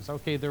things.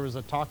 Okay, there was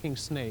a talking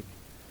snake,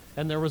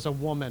 and there was a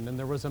woman, and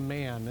there was a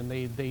man, and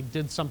they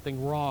did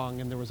something wrong,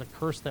 and there was a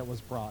curse that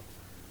was brought.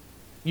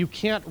 You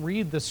can't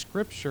read the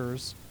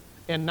scriptures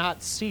and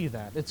not see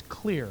that. It's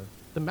clear.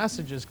 The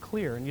message is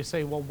clear. And you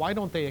say, well, why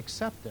don't they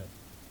accept it?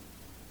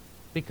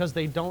 Because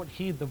they don't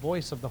heed the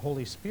voice of the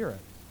Holy Spirit.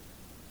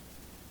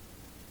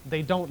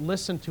 They don't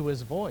listen to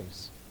his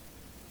voice.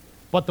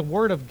 But the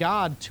Word of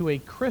God to a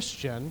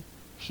Christian,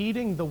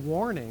 heeding the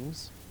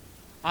warnings,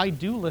 I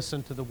do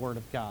listen to the Word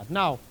of God.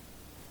 Now,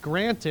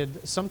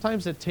 granted,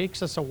 sometimes it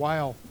takes us a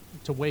while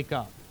to wake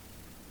up.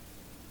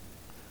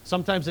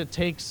 Sometimes it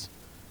takes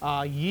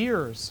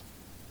years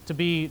to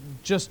be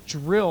just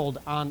drilled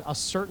on a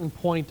certain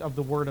point of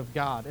the Word of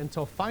God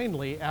until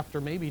finally,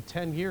 after maybe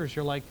 10 years,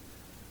 you're like,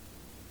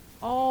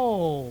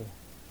 oh,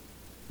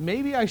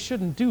 maybe I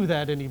shouldn't do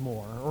that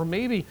anymore. Or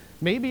maybe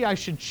I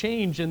should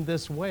change in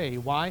this way.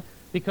 Why?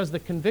 Because the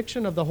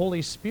conviction of the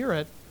Holy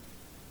Spirit,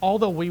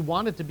 although we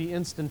want it to be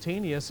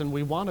instantaneous and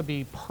we want to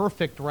be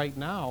perfect right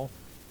now,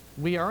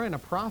 we are in a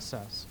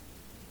process.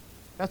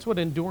 That's what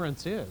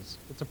endurance is.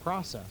 It's a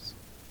process.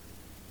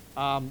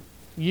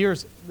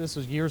 This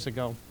was years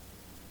ago.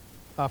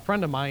 A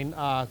friend of mine,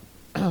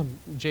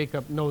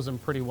 Jacob knows him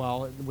pretty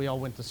well. We all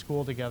went to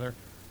school together.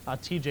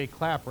 TJ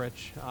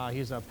Clapprich,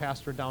 he's a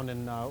pastor down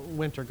in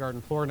Winter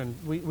Garden, Florida,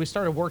 and we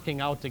started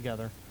working out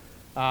together.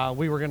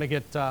 We were going to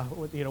get,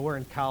 we're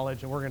in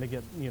college and we're going to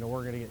get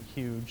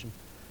huge. And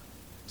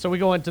so we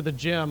go into the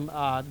gym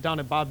down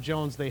at Bob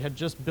Jones. They had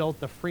just built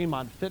the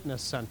Fremont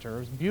Fitness Center. It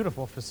was a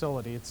beautiful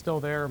facility. It's still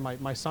there.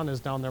 My son is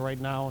down there right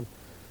now. And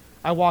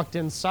I walked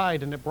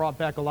inside, and it brought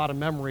back a lot of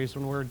memories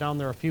when we were down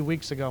there a few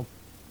weeks ago.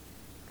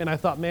 And I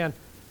thought, man,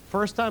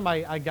 first time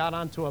I got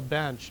onto a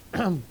bench,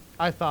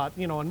 I thought,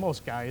 and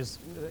most guys,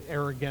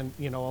 arrogant,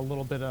 a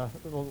little bit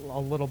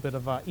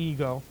of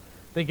ego.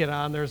 They get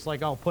on, there's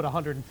like, I'll put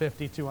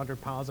 150,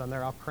 200 pounds on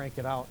there, I'll crank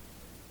it out.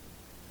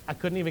 I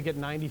couldn't even get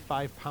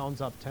 95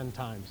 pounds up 10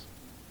 times.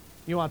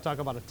 You want to talk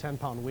about a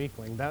 10-pound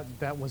weakling,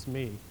 that was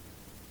me.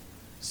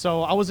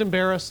 So I was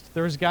embarrassed.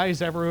 There's guys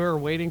everywhere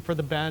waiting for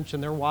the bench,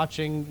 and they're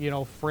watching,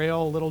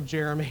 frail little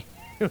Jeremy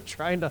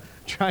trying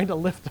to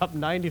lift up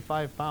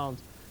 95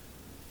 pounds.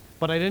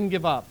 But I didn't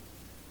give up.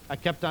 I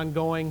kept on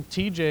going.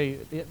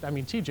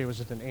 TJ was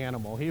just an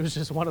animal. He was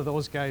just one of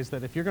those guys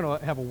that if you're going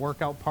to have a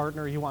workout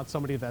partner, you want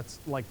somebody that's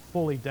like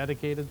fully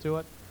dedicated to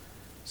it.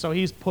 So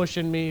he's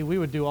pushing me. We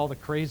would do all the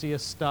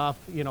craziest stuff,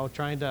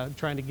 trying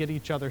to get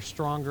each other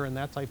stronger and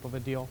that type of a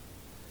deal.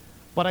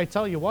 But I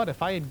tell you what,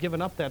 if I had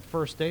given up that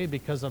first day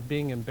because of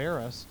being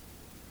embarrassed,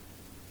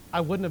 I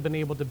wouldn't have been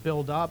able to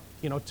build up,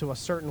 to a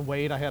certain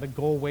weight. I had a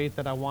goal weight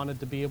that I wanted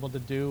to be able to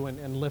do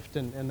and lift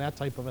and that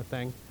type of a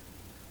thing.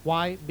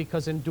 Why?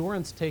 Because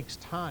endurance takes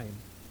time.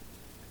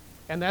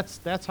 And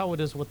that's how it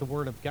is with the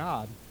Word of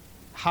God.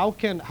 How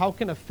can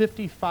a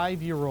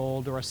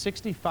 55-year-old or a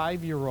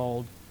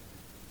 65-year-old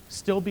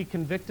still be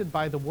convicted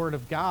by the Word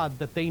of God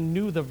that they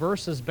knew the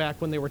verses back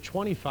when they were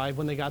 25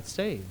 when they got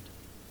saved?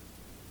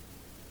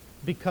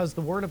 Because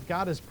the Word of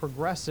God is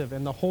progressive,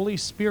 and the Holy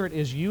Spirit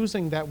is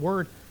using that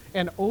Word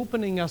and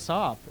opening us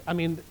up. I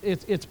mean,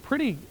 it's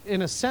pretty,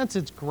 in a sense,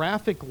 it's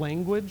graphic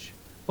language,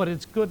 but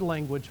it's good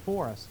language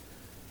for us.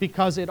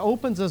 Because it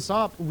opens us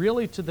up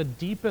really to the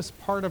deepest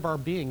part of our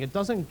being. It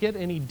doesn't get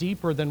any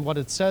deeper than what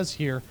it says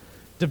here.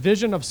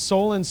 Division of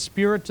soul and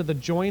spirit to the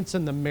joints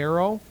and the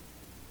marrow.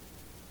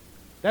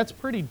 That's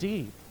pretty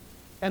deep.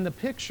 And the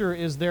picture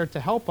is there to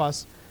help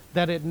us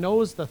that it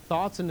knows the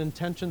thoughts and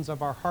intentions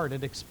of our heart.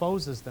 It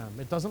exposes them.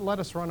 It doesn't let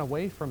us run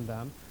away from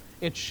them.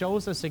 It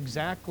shows us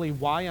exactly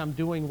why I'm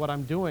doing what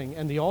I'm doing.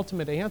 And the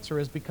ultimate answer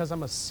is because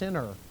I'm a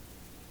sinner.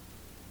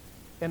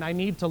 And I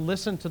need to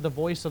listen to the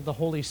voice of the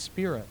Holy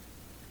Spirit,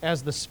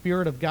 as the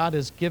Spirit of God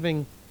is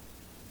giving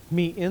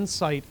me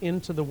insight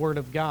into the Word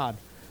of God.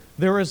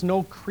 There is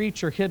no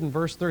creature hidden,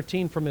 verse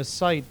 13, from his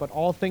sight, but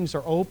all things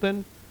are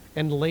open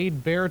and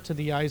laid bare to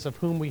the eyes of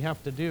whom we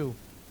have to do.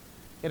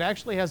 It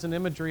actually has an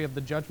imagery of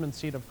the judgment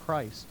seat of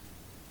Christ.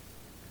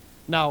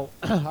 Now,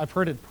 I've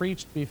heard it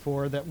preached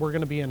before that we're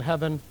going to be in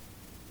heaven,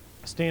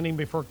 standing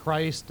before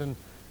Christ, and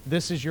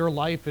this is your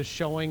life is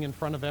showing in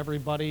front of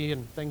everybody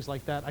and things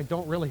like that. I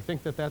don't really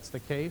think that that's the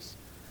case.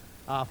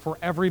 For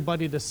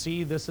everybody to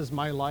see, this is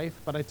my life.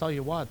 But I tell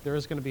you what, there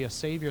is going to be a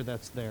Savior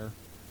that's there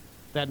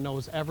that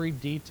knows every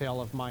detail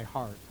of my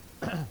heart.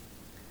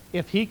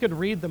 If he could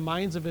read the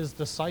minds of his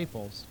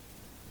disciples,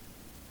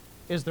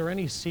 is there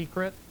any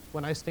secret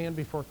when I stand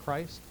before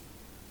Christ?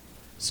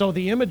 So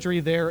the imagery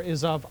there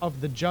is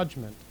of the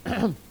judgment.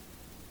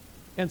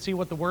 And see,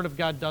 what the Word of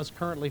God does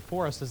currently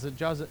for us is it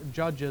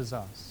judges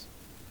us.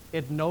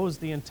 It knows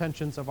the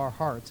intentions of our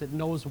hearts. It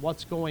knows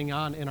what's going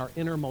on in our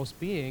innermost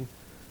being,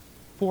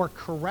 for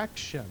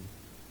correction,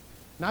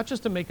 not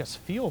just to make us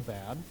feel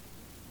bad.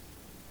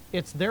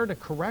 It's there to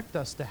correct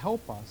us, to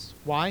help us.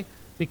 Why?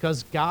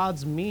 Because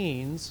God's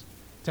means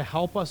to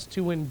help us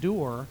to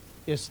endure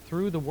is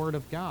through the Word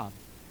of God.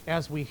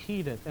 as we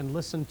heed it and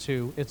listen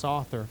to its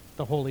author,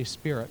 the Holy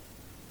Spirit.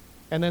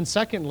 And then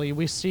secondly,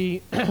 we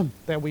see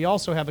that we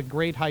also have a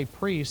great high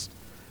priest,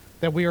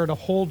 that we are to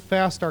hold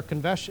fast our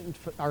confession,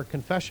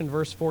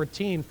 verse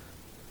 14.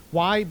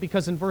 Why?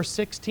 Because in verse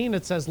 16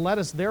 it says, "Let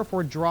us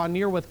therefore draw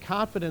near with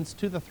confidence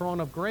to the throne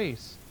of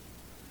grace."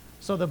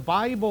 So the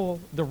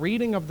Bible, the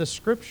reading of the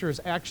Scriptures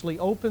actually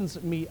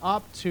opens me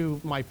up to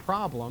my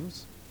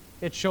problems.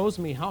 It shows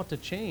me how to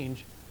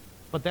change,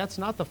 but that's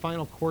not the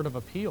final court of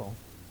appeal.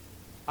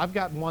 I've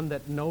got one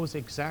that knows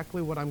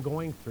exactly what I'm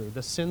going through,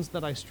 the sins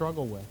that I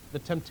struggle with, the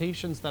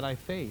temptations that I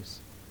face.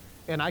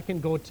 And I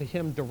can go to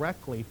him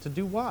directly to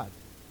do what?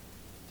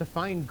 To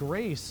find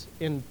grace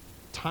in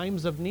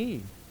times of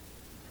need.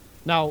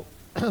 Now,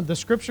 the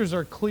Scriptures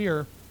are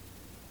clear.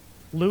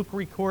 Luke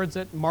records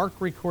it, Mark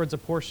records a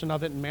portion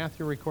of it, and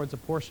Matthew records a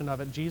portion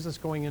of it, Jesus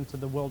going into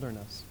the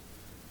wilderness.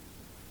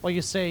 Well,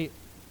 you say,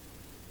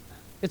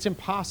 it's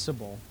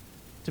impossible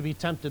to be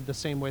tempted the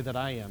same way that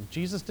I am.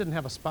 Jesus didn't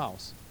have a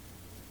spouse.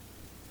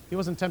 He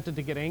wasn't tempted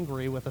to get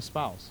angry with a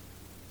spouse.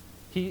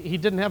 He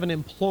didn't have an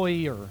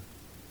employer.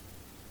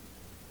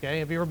 Okay,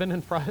 have you ever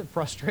been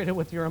frustrated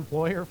with your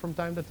employer from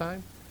time to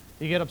time?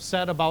 You get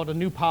upset about a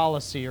new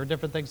policy or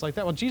different things like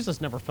that. Well,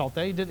 Jesus never felt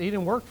that. He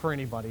didn't work for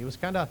anybody. He was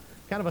kind of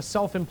a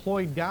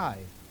self-employed guy.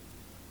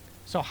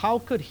 So how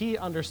could he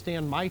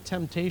understand my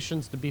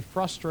temptations to be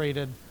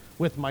frustrated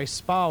with my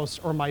spouse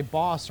or my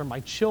boss or my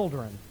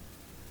children?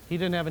 He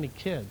didn't have any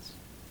kids.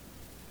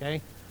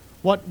 Okay?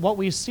 What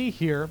we see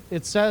here,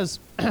 it says,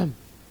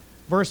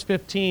 verse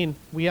 15,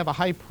 we have a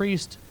high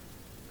priest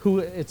who,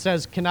 it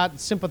says, cannot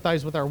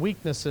sympathize with our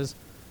weaknesses,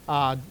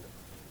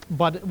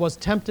 but was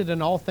tempted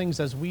in all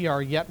things as we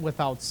are, yet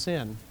without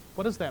sin.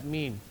 What does that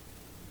mean?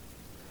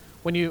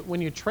 When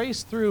you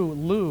trace through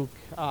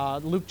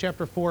Luke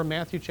chapter 4,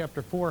 Matthew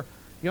chapter 4,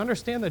 you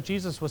understand that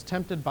Jesus was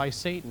tempted by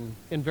Satan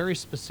in very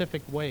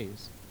specific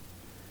ways.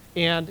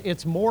 And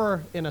it's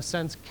more, in a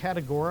sense,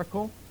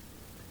 categorical.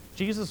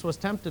 Jesus was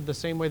tempted the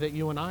same way that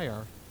you and I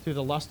are, through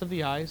the lust of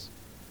the eyes,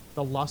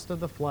 the lust of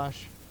the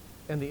flesh,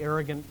 and the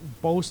arrogant,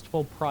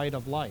 boastful pride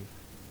of life.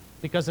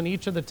 Because in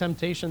each of the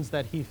temptations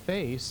that he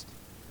faced,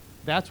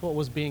 that's what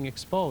was being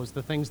exposed.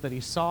 The things that he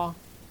saw,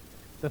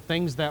 the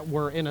things that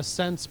were, in a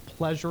sense,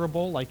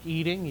 pleasurable, like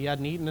eating. He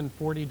hadn't eaten in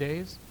 40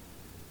 days.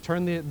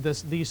 Turn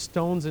these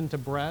stones into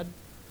bread.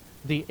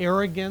 The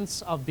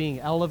arrogance of being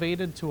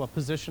elevated to a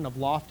position of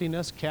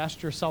loftiness.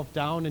 Cast yourself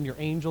down and your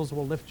angels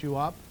will lift you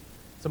up.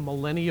 It's a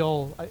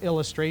millennial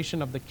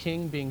illustration of the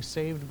king being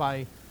saved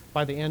by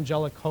the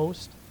angelic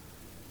host.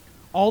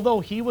 Although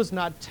he was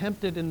not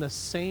tempted in the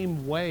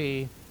same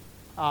way,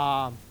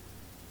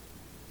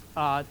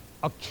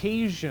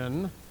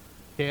 occasion,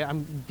 okay,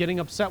 I'm getting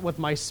upset with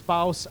my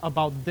spouse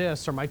about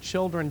this, or my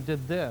children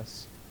did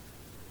this.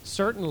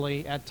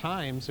 Certainly, at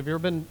times, have you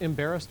ever been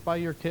embarrassed by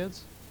your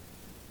kids?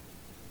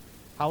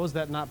 How is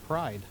that not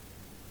pride?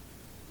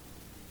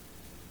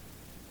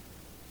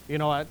 You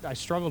know, I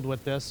struggled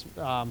with this.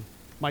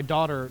 My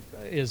daughter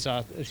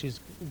she's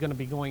going to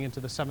be going into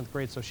the 7th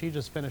grade, so she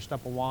just finished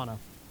up Awana.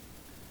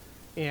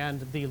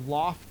 And the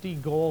lofty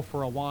goal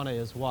for Awana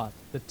is what?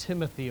 The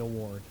Timothy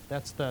Award.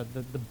 That's the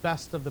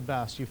best of the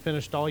best. You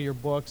finished all your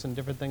books and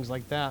different things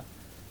like that.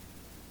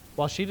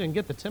 Well, she didn't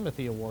get the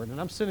Timothy Award. And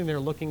I'm sitting there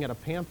looking at a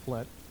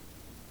pamphlet,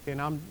 and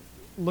I'm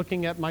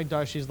looking at my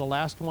daughter. She's the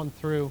last one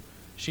through.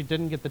 She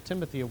didn't get the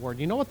Timothy Award.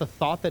 You know what the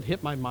thought that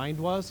hit my mind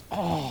was?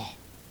 Oh,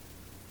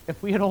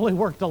 if we had only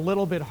worked a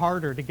little bit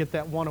harder to get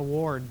that one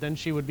award, then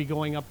she would be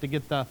going up to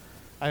get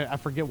I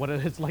forget what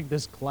it is, like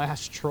this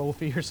glass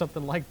trophy or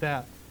something like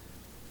that.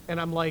 And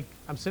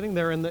I'm sitting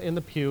there in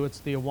the pew. It's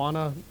the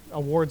Awana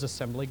Awards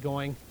Assembly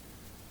going,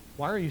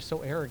 why are you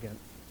so arrogant?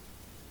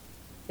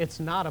 It's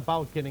not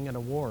about getting an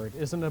award.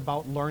 Isn't it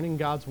about learning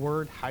God's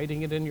word,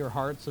 hiding it in your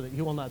heart so that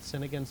you will not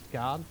sin against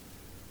God?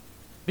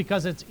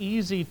 Because it's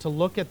easy to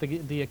look at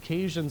the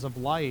occasions of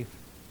life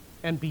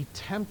and be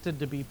tempted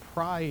to be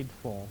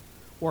prideful,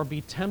 or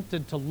be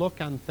tempted to look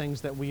on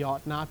things that we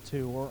ought not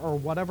to, or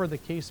whatever the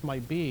case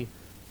might be.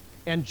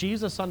 And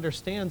Jesus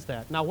understands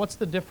that. Now, what's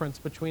the difference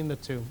between the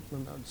two?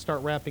 I'll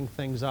start wrapping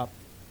things up.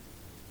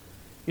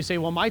 You say,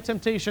 well, my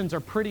temptations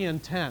are pretty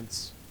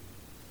intense.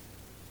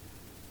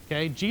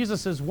 Okay,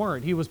 Jesus's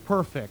weren't. He was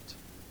perfect.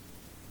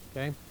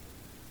 Okay?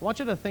 I want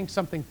you to think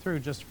something through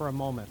just for a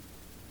moment.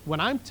 When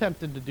I'm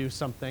tempted to do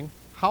something,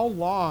 how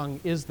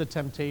long is the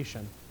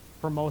temptation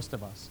for most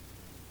of us?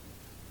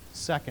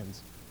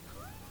 Seconds.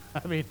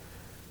 I mean,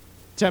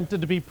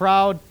 tempted to be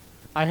proud,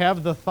 I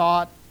have the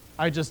thought,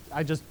 I just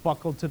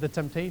buckled to the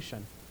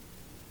temptation.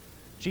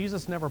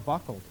 Jesus never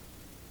buckled.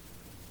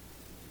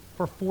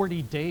 For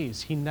 40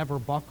 days, he never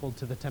buckled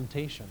to the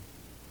temptation.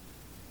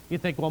 You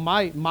think, well,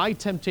 my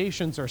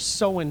temptations are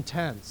so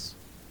intense.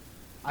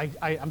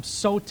 I'm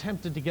so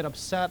tempted to get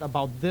upset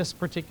about this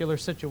particular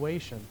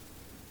situation.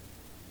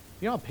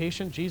 You know how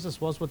patient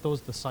Jesus was with those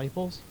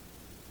disciples?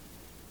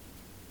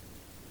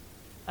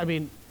 I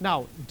mean,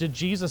 now, did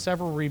Jesus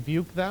ever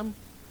rebuke them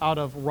out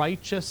of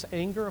righteous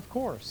anger? Of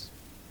course.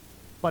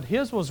 But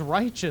his was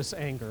righteous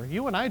anger.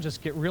 You and I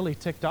just get really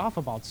ticked off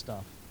about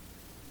stuff.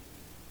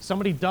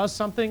 Somebody does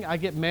something, I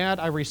get mad,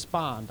 I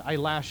respond. I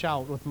lash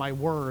out with my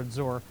words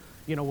or,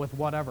 with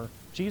whatever.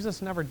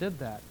 Jesus never did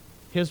that.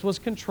 His was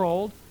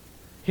controlled.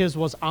 His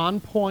was on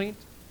point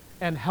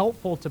and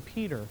helpful to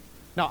Peter.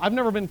 Now, I've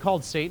never been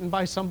called Satan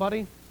by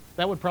somebody.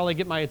 That would probably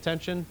get my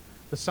attention.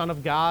 The Son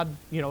of God,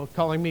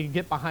 calling me,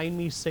 get behind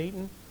me,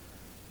 Satan.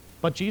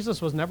 But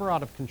Jesus was never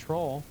out of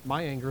control.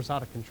 My anger's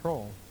out of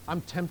control.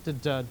 I'm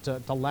tempted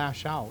to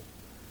lash out.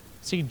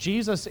 See,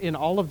 Jesus, in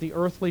all of the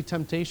earthly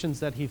temptations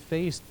that he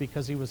faced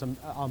because he was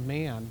a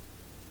man,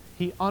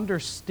 he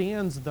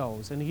understands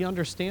those, and he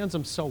understands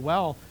them so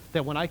well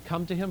that when I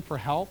come to him for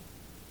help,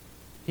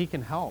 he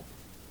can help.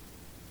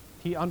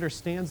 He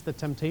understands the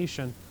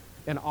temptation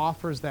and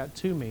offers that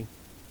to me.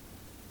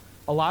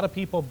 A lot of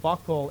people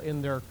buckle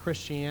in their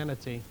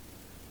Christianity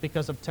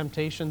because of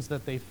temptations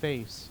that they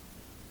face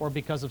or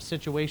because of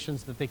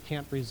situations that they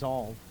can't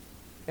resolve.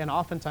 And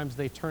oftentimes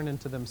they turn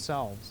into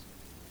themselves.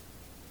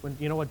 When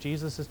you know what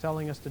Jesus is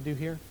telling us to do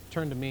here?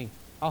 Turn to me.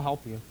 I'll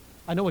help you.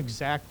 I know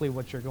exactly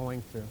what you're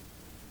going through.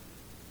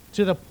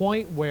 To the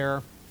point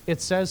where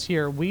it says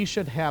here, we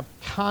should have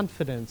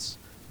confidence,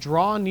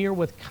 draw near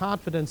with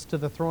confidence to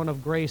the throne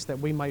of grace that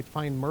we might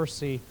find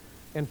mercy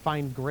and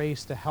find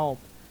grace to help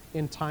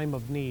in time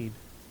of need.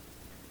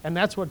 And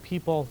that's what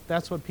people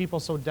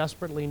so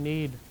desperately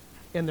need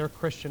in their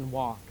Christian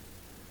walk.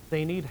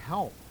 They need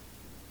help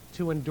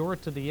to endure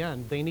to the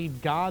end. They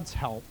need God's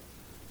help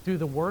through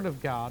the Word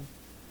of God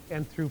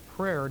and through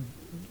prayer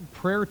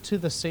to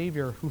the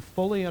Savior who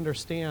fully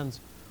understands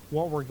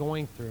what we're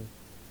going through,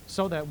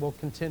 so that we'll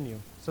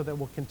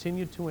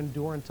continue to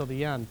endure until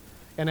the end.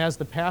 And as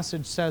the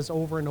passage says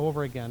over and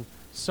over again,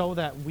 so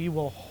that we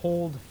will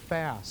hold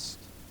fast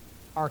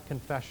our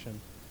confession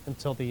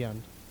until the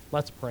end.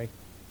 Let's pray.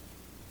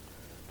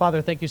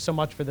 Father, thank you so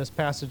much for this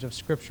passage of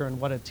Scripture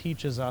and what it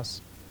teaches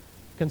us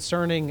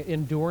concerning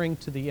enduring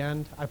to the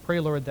end. I pray,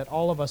 Lord, that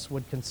all of us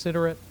would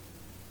consider it,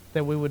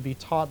 that we would be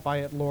taught by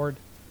it, Lord,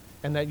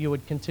 and that you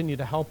would continue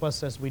to help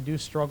us as we do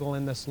struggle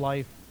in this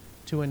life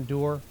to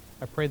endure.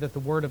 I pray that the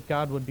Word of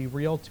God would be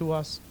real to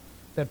us,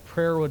 that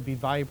prayer would be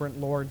vibrant,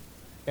 Lord,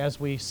 as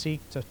we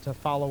seek to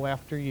follow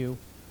after you.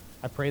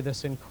 I pray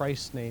this in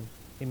Christ's name.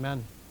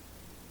 Amen.